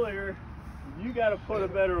little earlier. You got to put a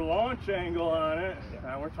better launch angle on it.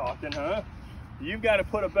 Now we're talking, huh? You've got to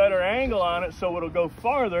put a better angle on it so it'll go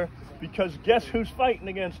farther, because guess who's fighting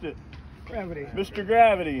against it? gravity? Mr.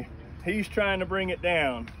 Gravity. He's trying to bring it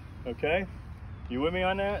down, okay? You with me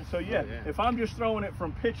on that? So yeah, if I'm just throwing it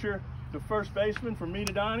from pitcher to first baseman, from me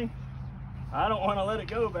to Donnie, I don't want to let it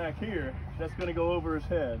go back here. That's going to go over his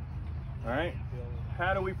head, all right?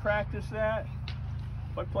 How do we practice that?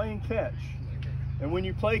 By playing catch. And when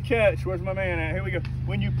you play catch, where's my man at? Here we go.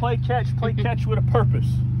 When you play catch with a purpose,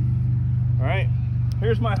 all right?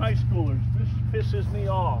 Here's my high schoolers. This pisses me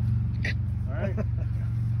off, all right?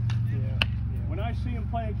 When I see him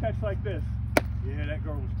playing catch like this, yeah, that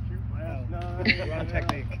girl was cute last night. Wrong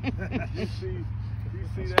technique. You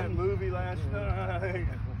see that movie last night?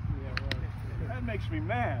 That makes me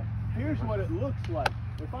mad. Here's what it looks like.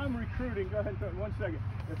 If I'm recruiting, go ahead, 1 second.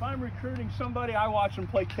 If I'm recruiting somebody, I watch them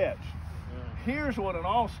play catch. Here's what an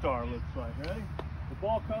all-star looks like, ready? The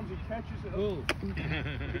ball comes, he catches it.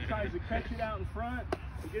 He tries to catch it out in front.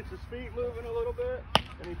 He gets his feet moving a little bit,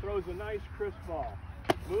 and he throws a nice crisp ball.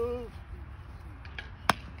 Moves.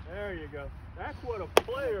 There you go. That's what a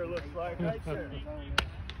player looks like right there.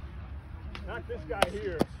 Not this guy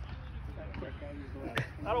here.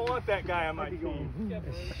 I don't want that guy on my team.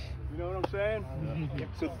 You know what I'm saying?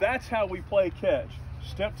 So that's how we play catch.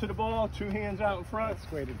 Step to the ball, 2 hands out in front,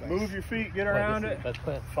 move your feet, get around it,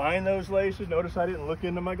 find those laces. Notice I didn't look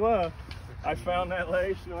into my glove. I found that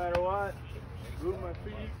lace no matter what. Move my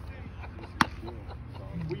feet.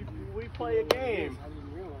 We play a game.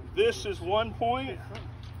 This is 1 point.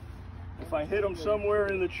 If I hit them somewhere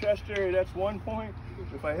in the chest area, that's 1 point.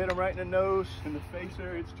 If I hit them right in the nose, in the face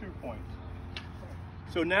area, it's 2 points.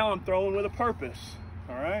 So now I'm throwing with a purpose,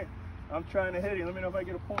 all right? I'm trying to hit him. Let me know if I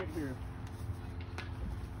get a point here.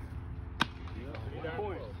 1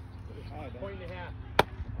 point.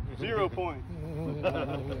 1.5. 0 points.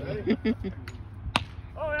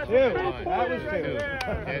 Oh, that's That was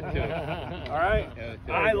 2. All right.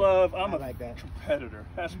 I'm a competitor.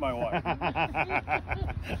 That's my wife.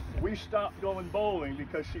 We stopped going bowling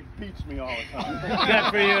because she beats me all the time.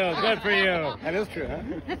 Good for you. Good for you. That is true,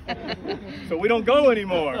 huh? So we don't go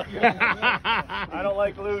anymore. I don't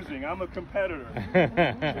like losing. I'm a competitor.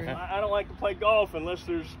 I don't like to play golf unless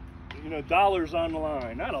there's, dollars on the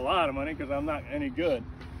line. Not a lot of money because I'm not any good.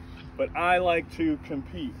 But I like to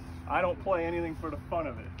compete. I don't play anything for the fun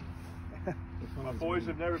of it. My boys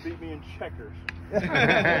have never beat me in checkers.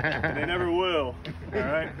 They never will. All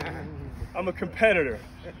right. I'm a competitor.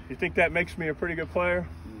 You think that makes me a pretty good player?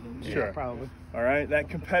 Sure. Yeah, probably. All right. That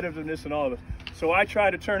competitiveness and all of it. So I try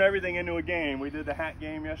to turn everything into a game. We did the hat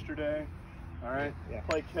game yesterday. All right. Yeah.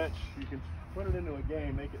 Play catch. You can put it into a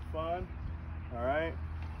game, make it fun. All right.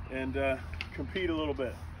 And compete a little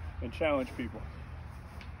bit and challenge people.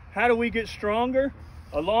 How do we get stronger?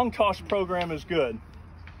 A long toss program is good.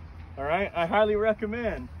 All right, I highly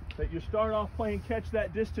recommend that you start off playing catch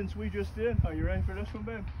that distance we just did. Are you ready for this one,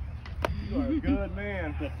 babe? You are a good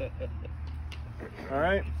man. All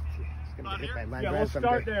right, gonna get hit by my Yeah, we'll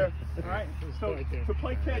start there. All right. So to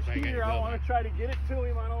play catch here, I want to try to get it to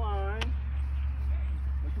him on a line.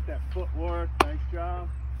 Look at that footwork. Nice job.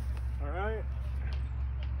 All right.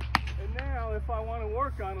 And now, if I want to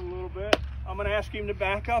work on it a little bit, I'm going to ask him to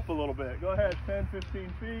back up a little bit. Go ahead, 10,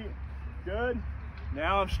 15 feet. Good.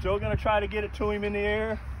 Now I'm still going to try to get it to him in the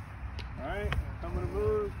air. All right. I'm going to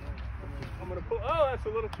move. I'm going to pull. Oh, that's a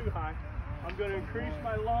little too high. I'm going to increase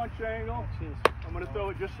my launch angle. I'm going to throw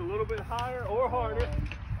it just a little bit higher or harder.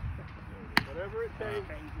 Whatever it takes.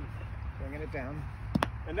 Bringing it down.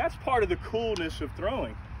 And that's part of the coolness of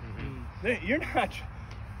throwing. You're not...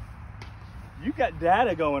 You got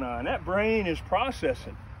data going on. That brain is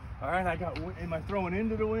processing. All right, am I throwing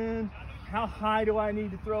into the wind? How high do I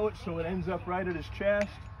need to throw it so it ends up right at his chest?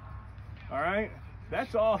 All right,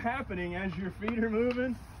 that's all happening as your feet are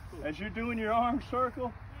moving, as you're doing your arm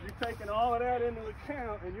circle. You're taking all of that into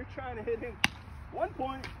account, and you're trying to hit him 1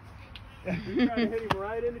 point. You're trying to hit him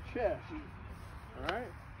right in the chest. All right,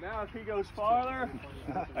 now if he goes farther,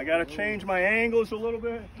 I got to change my angles a little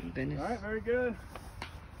bit. All right, very good.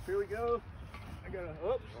 Here we go. I got a,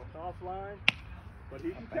 oops, offline, but he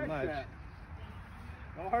can catch that.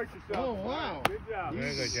 Don't hurt yourself. Oh, wow. Good job.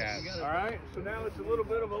 Very good job. All right, so now it's a little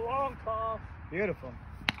bit of a long toss. Beautiful.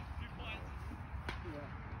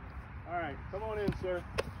 All right, come on in, sir.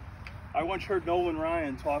 I once heard Nolan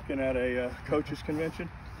Ryan talking at a coaches convention,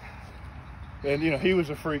 and you know, he was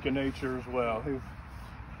a freak of nature as well.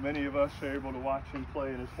 Many of us are able to watch him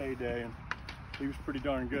play in his heyday, and he was pretty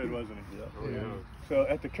darn good, wasn't he? Yeah. So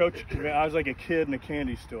at the coach, I was like a kid in a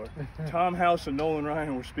candy store. Tom House and Nolan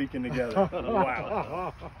Ryan were speaking together.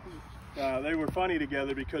 Wow. They were funny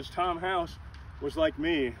together because Tom House was like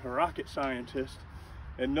me, a rocket scientist,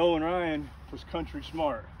 and Nolan Ryan was country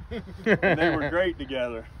smart. And they were great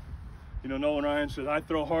together. You know, Nolan Ryan said, I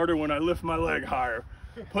throw harder when I lift my leg higher.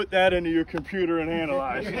 Put that into your computer and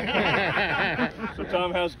analyze it. So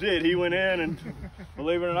Tom House did. He went in and,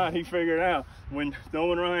 believe it or not, he figured out when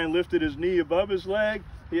Nolan Ryan lifted his knee above his leg,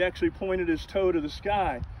 he actually pointed his toe to the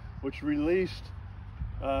sky, which released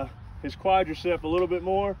his quadricep a little bit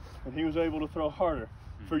more, and he was able to throw harder.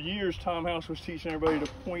 For years, Tom House was teaching everybody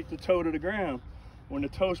to point the toe to the ground. When the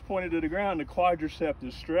toe's pointed to the ground, the quadricep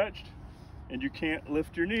is stretched, and you can't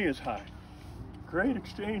lift your knee as high. Great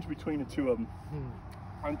exchange between the two of them.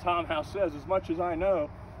 And Tom House says, as much as I know,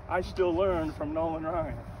 I still learn from Nolan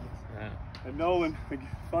Ryan. Yeah. And Nolan,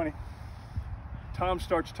 funny, Tom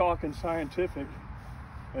starts talking scientific,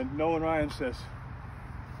 and Nolan Ryan says,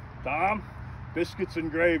 Tom, biscuits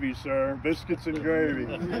and gravy, sir, biscuits and gravy.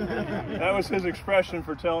 That was his expression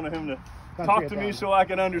for telling him to talk to me so I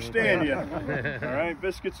can understand you. All right,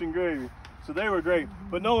 biscuits and gravy. So they were great.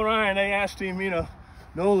 But Nolan Ryan, they asked him, you know,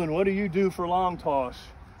 Nolan, what do you do for long toss?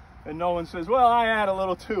 And Nolan says, well, I add a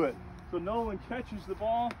little to it. So Nolan catches the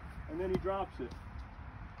ball, and then he drops it.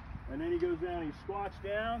 And then he goes down, he squats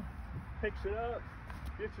down, picks it up,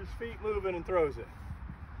 gets his feet moving, and throws it.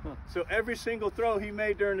 So every single throw he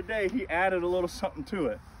made during the day, he added a little something to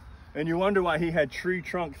it. And you wonder why he had tree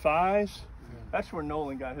trunk thighs? That's where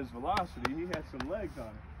Nolan got his velocity. He had some legs on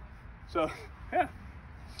it. So, yeah.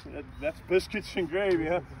 That's biscuits and gravy,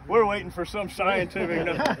 huh? We're waiting for some scientific.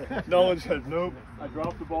 Nolan said, nope. I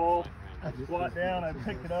dropped the ball, I squat down, I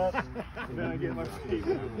pick it up, and then I get my feet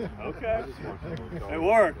moving. Okay. It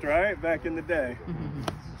worked, right? Back in the day.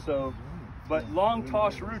 So, but long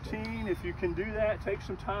toss routine, if you can do that, take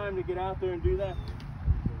some time to get out there and do that.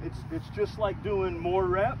 It's just like doing more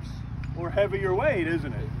reps or heavier weight,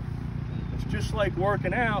 isn't it? It's just like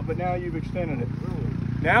working out, but now you've extended it.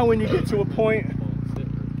 Now when you get to a point,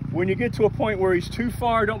 where he's too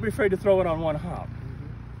far, don't be afraid to throw it on one hop.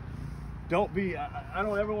 Don't be, I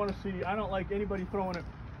don't ever want to see, I don't like anybody throwing it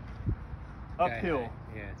uphill.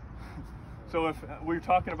 Yeah. So if we're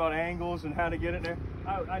talking about angles and how to get it there,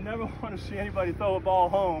 I never want to see anybody throw a ball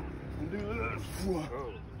home and do this.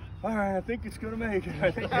 All right, I think it's going to make it.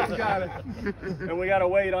 I think it's got it. And we got to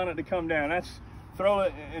wait on it to come down. That's throw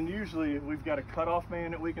it, and usually we've got a cutoff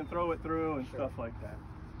man that we can throw it through and stuff like that.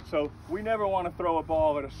 So we never want to throw a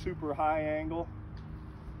ball at a super high angle.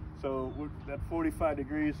 So that 45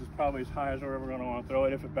 degrees is probably as high as we're ever going to want to throw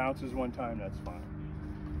it. If it bounces one time, that's fine.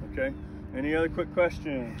 Okay? Any other quick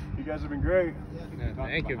questions? You guys have been great. Yeah,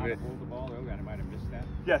 thank you. Hold the ball though, I might have missed that.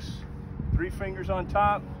 Yes. 3 fingers on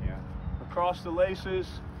top. Yeah. Across the laces.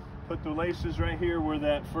 Put the laces right here where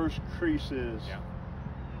that first crease is. Yeah.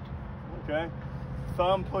 Okay?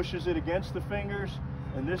 Thumb pushes it against the fingers,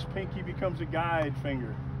 and this pinky becomes a guide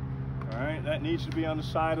finger. All right, that needs to be on the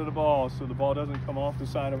side of the ball so the ball doesn't come off the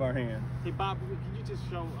side of our hand. Hey Bob, can you just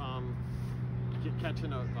show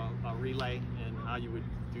catching a relay and how you would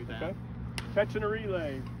Do that. Okay? Catching a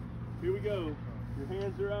relay. Here we go. Your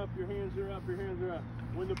hands are up, your hands are up, your hands are up.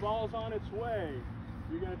 When the ball's on its way,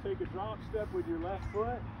 you're going to take a drop step with your left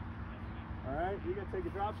foot. All right? You're going to take a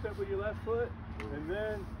drop step with your left foot, and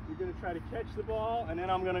then you're going to try to catch the ball, and then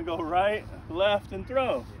I'm going to go right, left, and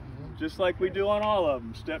throw. Just like we do on all of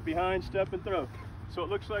them. Step behind, step, and throw. So it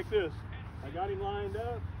looks like this. I got him lined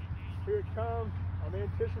up. Here it comes. I'm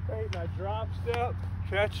anticipating. I drop step,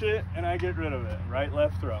 catch it, and I get rid of it. Right,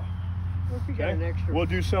 left, throw. What if you get an extra? We'll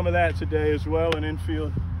do some of that today as well in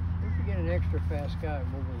infield. What if you get an extra fast guy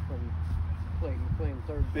moving from playing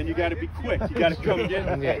third? Then you got to be quick. You got to come get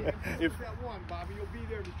him. If That one, Bobby, you'll be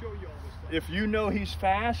there to show you all this stuff. if you know he's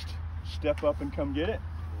fast, step up and come get it,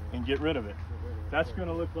 and get rid of it. That's going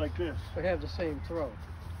to look like this. But have the same throw.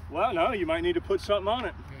 Well, no, you might need to put something on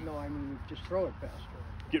it. No, I mean just throw it faster.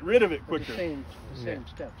 Get rid of it But quicker. the same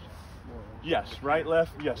steps. More or less. Yes, right,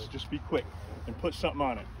 left, yes, just be quick and put something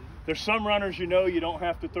on it. There's some runners you know you don't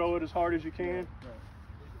have to throw it as hard as you can.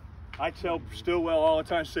 I tell Stillwell all the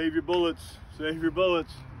time, save your bullets, save your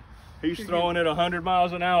bullets. He's throwing it 100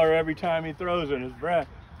 miles an hour every time he throws it. His breath.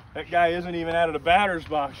 That guy isn't even out of the batter's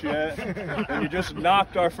box yet, and you just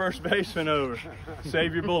knocked our first baseman over.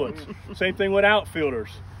 Save your bullets. Same thing with outfielders.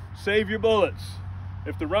 Save your bullets.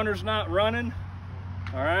 If the runner's not running,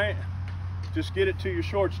 all right, just get it to your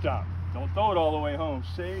shortstop. Don't throw it all the way home.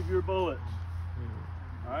 Save your bullets.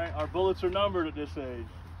 All right, our bullets are numbered at this age.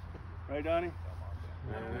 Right, Donnie?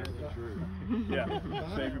 Yeah,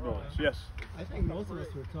 save your bullets. Yes. I think most of us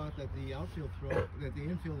were taught that the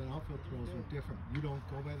infield and outfield throws are different. You don't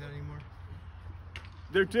go by that anymore?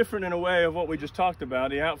 They're different in a way of what we just talked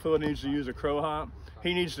about. The outfielder needs to use a crow hop.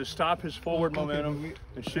 He needs to stop his forward momentum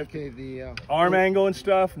and shift. Okay, the Arm angle and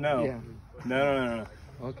stuff? No. Yeah. No.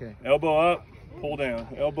 Okay. Elbow up, pull down.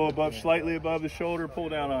 Elbow above, slightly above the shoulder, pull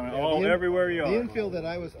down on it. All everywhere you The are. infield that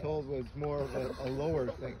I was told was more of a lower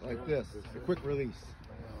thing, like this, a quick release.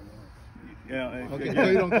 Yeah. Okay, so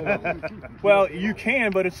you don't go by that. Well, you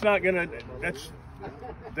can, but it's not gonna.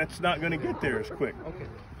 That's not gonna get there as quick. Okay.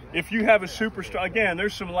 If you have a superstar, again,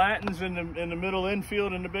 there's some Latins in the middle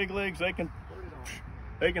infield in the big leagues. They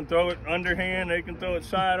can throw it underhand. They can throw it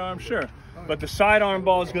sidearm, sure. But the sidearm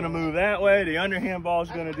ball is going to move that way. The underhand ball is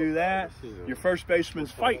going to do that. Your first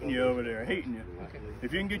baseman's fighting you over there, hating you.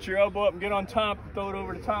 If you can get your elbow up and get on top, throw it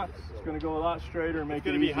over the top, it's going to go a lot straighter and make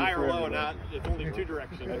it easier. It's going to be high for or low, everybody. not it's only two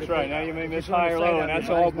directions. That's right. Now you make this high or low, and that's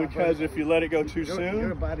all because if you let it go too soon,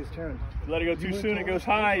 Your body's turned. if you let it go too soon, it goes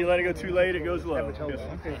high. You let it go too late, it goes low. Yes.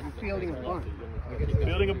 Okay, I'm fielding a bunt.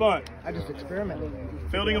 Fielding a bunt. I just experimented.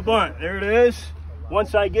 Fielding a bunt. There it is.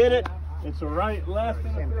 Once I get it, it's a right, left,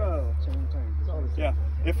 and a throw. Same time. It's always Yeah.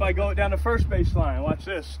 If I go down the first base line, watch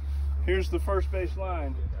this. Here's the first base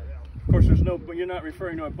line. Of course, you're not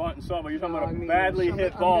referring to a bunt and softball. You're talking about a badly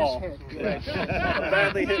hit ball. A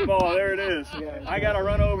badly hit ball. There it is. I got to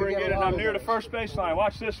run over and get it. I'm near the first base line.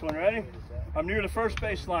 Watch this one. Ready? I'm near the first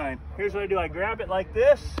base line. Here's what I do. I grab it like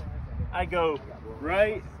this. I go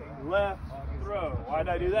right, left, throw. Why did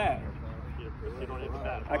I do that?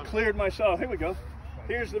 I cleared myself. Here we go.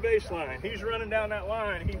 Here's the baseline. He's running down that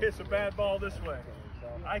line. He hits a bad ball this way.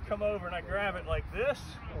 I come over and I grab it like this.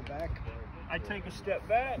 go back. I take a step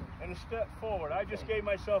back and a step forward. I just gave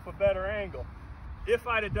myself a better angle. If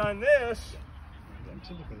I'd have done this,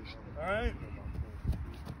 all right,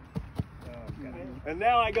 and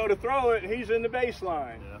now I go to throw it, he's in the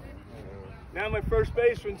baseline. Now my first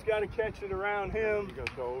baseman's got to catch it around him. You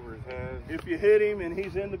gotta go over his head. If you hit him and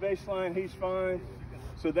he's in the baseline, he's fine.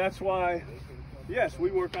 So that's why, yes,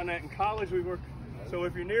 we work on that in college. So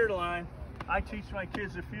if you're near the line, I teach my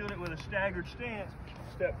kids to field it with a staggered stance.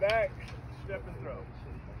 Step back, step and throw.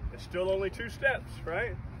 It's still only 2 steps,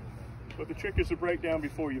 right? But the trick is to break down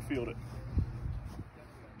before you field it.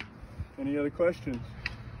 Any other questions?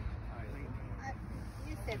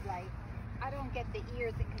 You said, like, I don't get the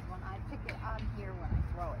ear thing because when I pick it on here when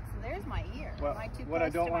I throw it. So there's my ear. Well, Am I too what close I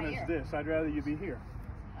don't to want my is ear? this. I'd rather you be here.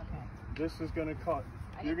 Okay. This is going to cut.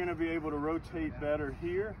 You're going to be able to rotate better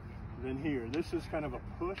here than here. This is kind of a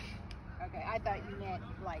push. Okay, I thought you meant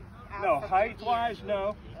like out No, from height-wise, your ear.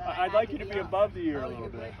 no. Like I'd like you to out be the above the ear Oh, a little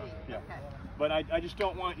you're bit. above the Yeah. ear. Okay. But I just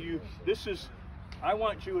don't want you, I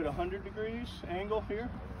want you at 100 degrees angle here.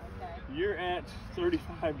 Okay. You're at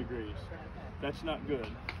 35 degrees. That's not good,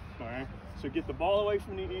 all right? So get the ball away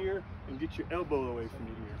from the ear and get your elbow away from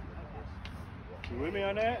the ear. You with me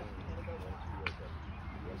on that?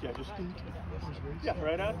 Yeah,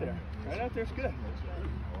 right out there. Right out there's good.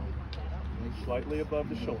 Slightly above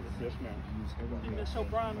the shoulder. Yes, ma'am. Miss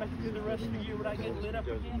O'Brien, make it through the rest of the year without getting lit up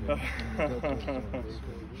again?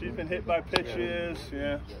 She's been hit by pitches,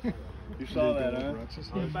 yeah. You saw that, huh?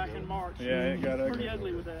 Back in March. Yeah, it got pretty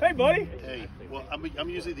ugly with that. Hey, buddy. Hey, well, I'm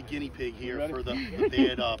usually the guinea pig here Ready? for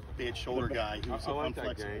the bad shoulder guy who's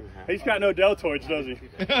unflexible. He's got no deltoids, does he?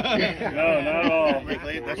 No, not at all.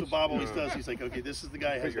 That's what Bob always does. He's like, okay, this is the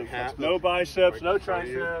guy who has no flexibility. No biceps, no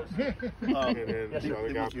triceps.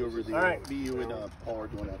 They moved you over the, All right. me, you, and Paul are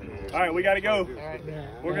doing that. All right, we got to go.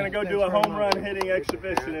 We're going to go do a home run hitting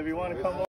exhibition. If you want to come on.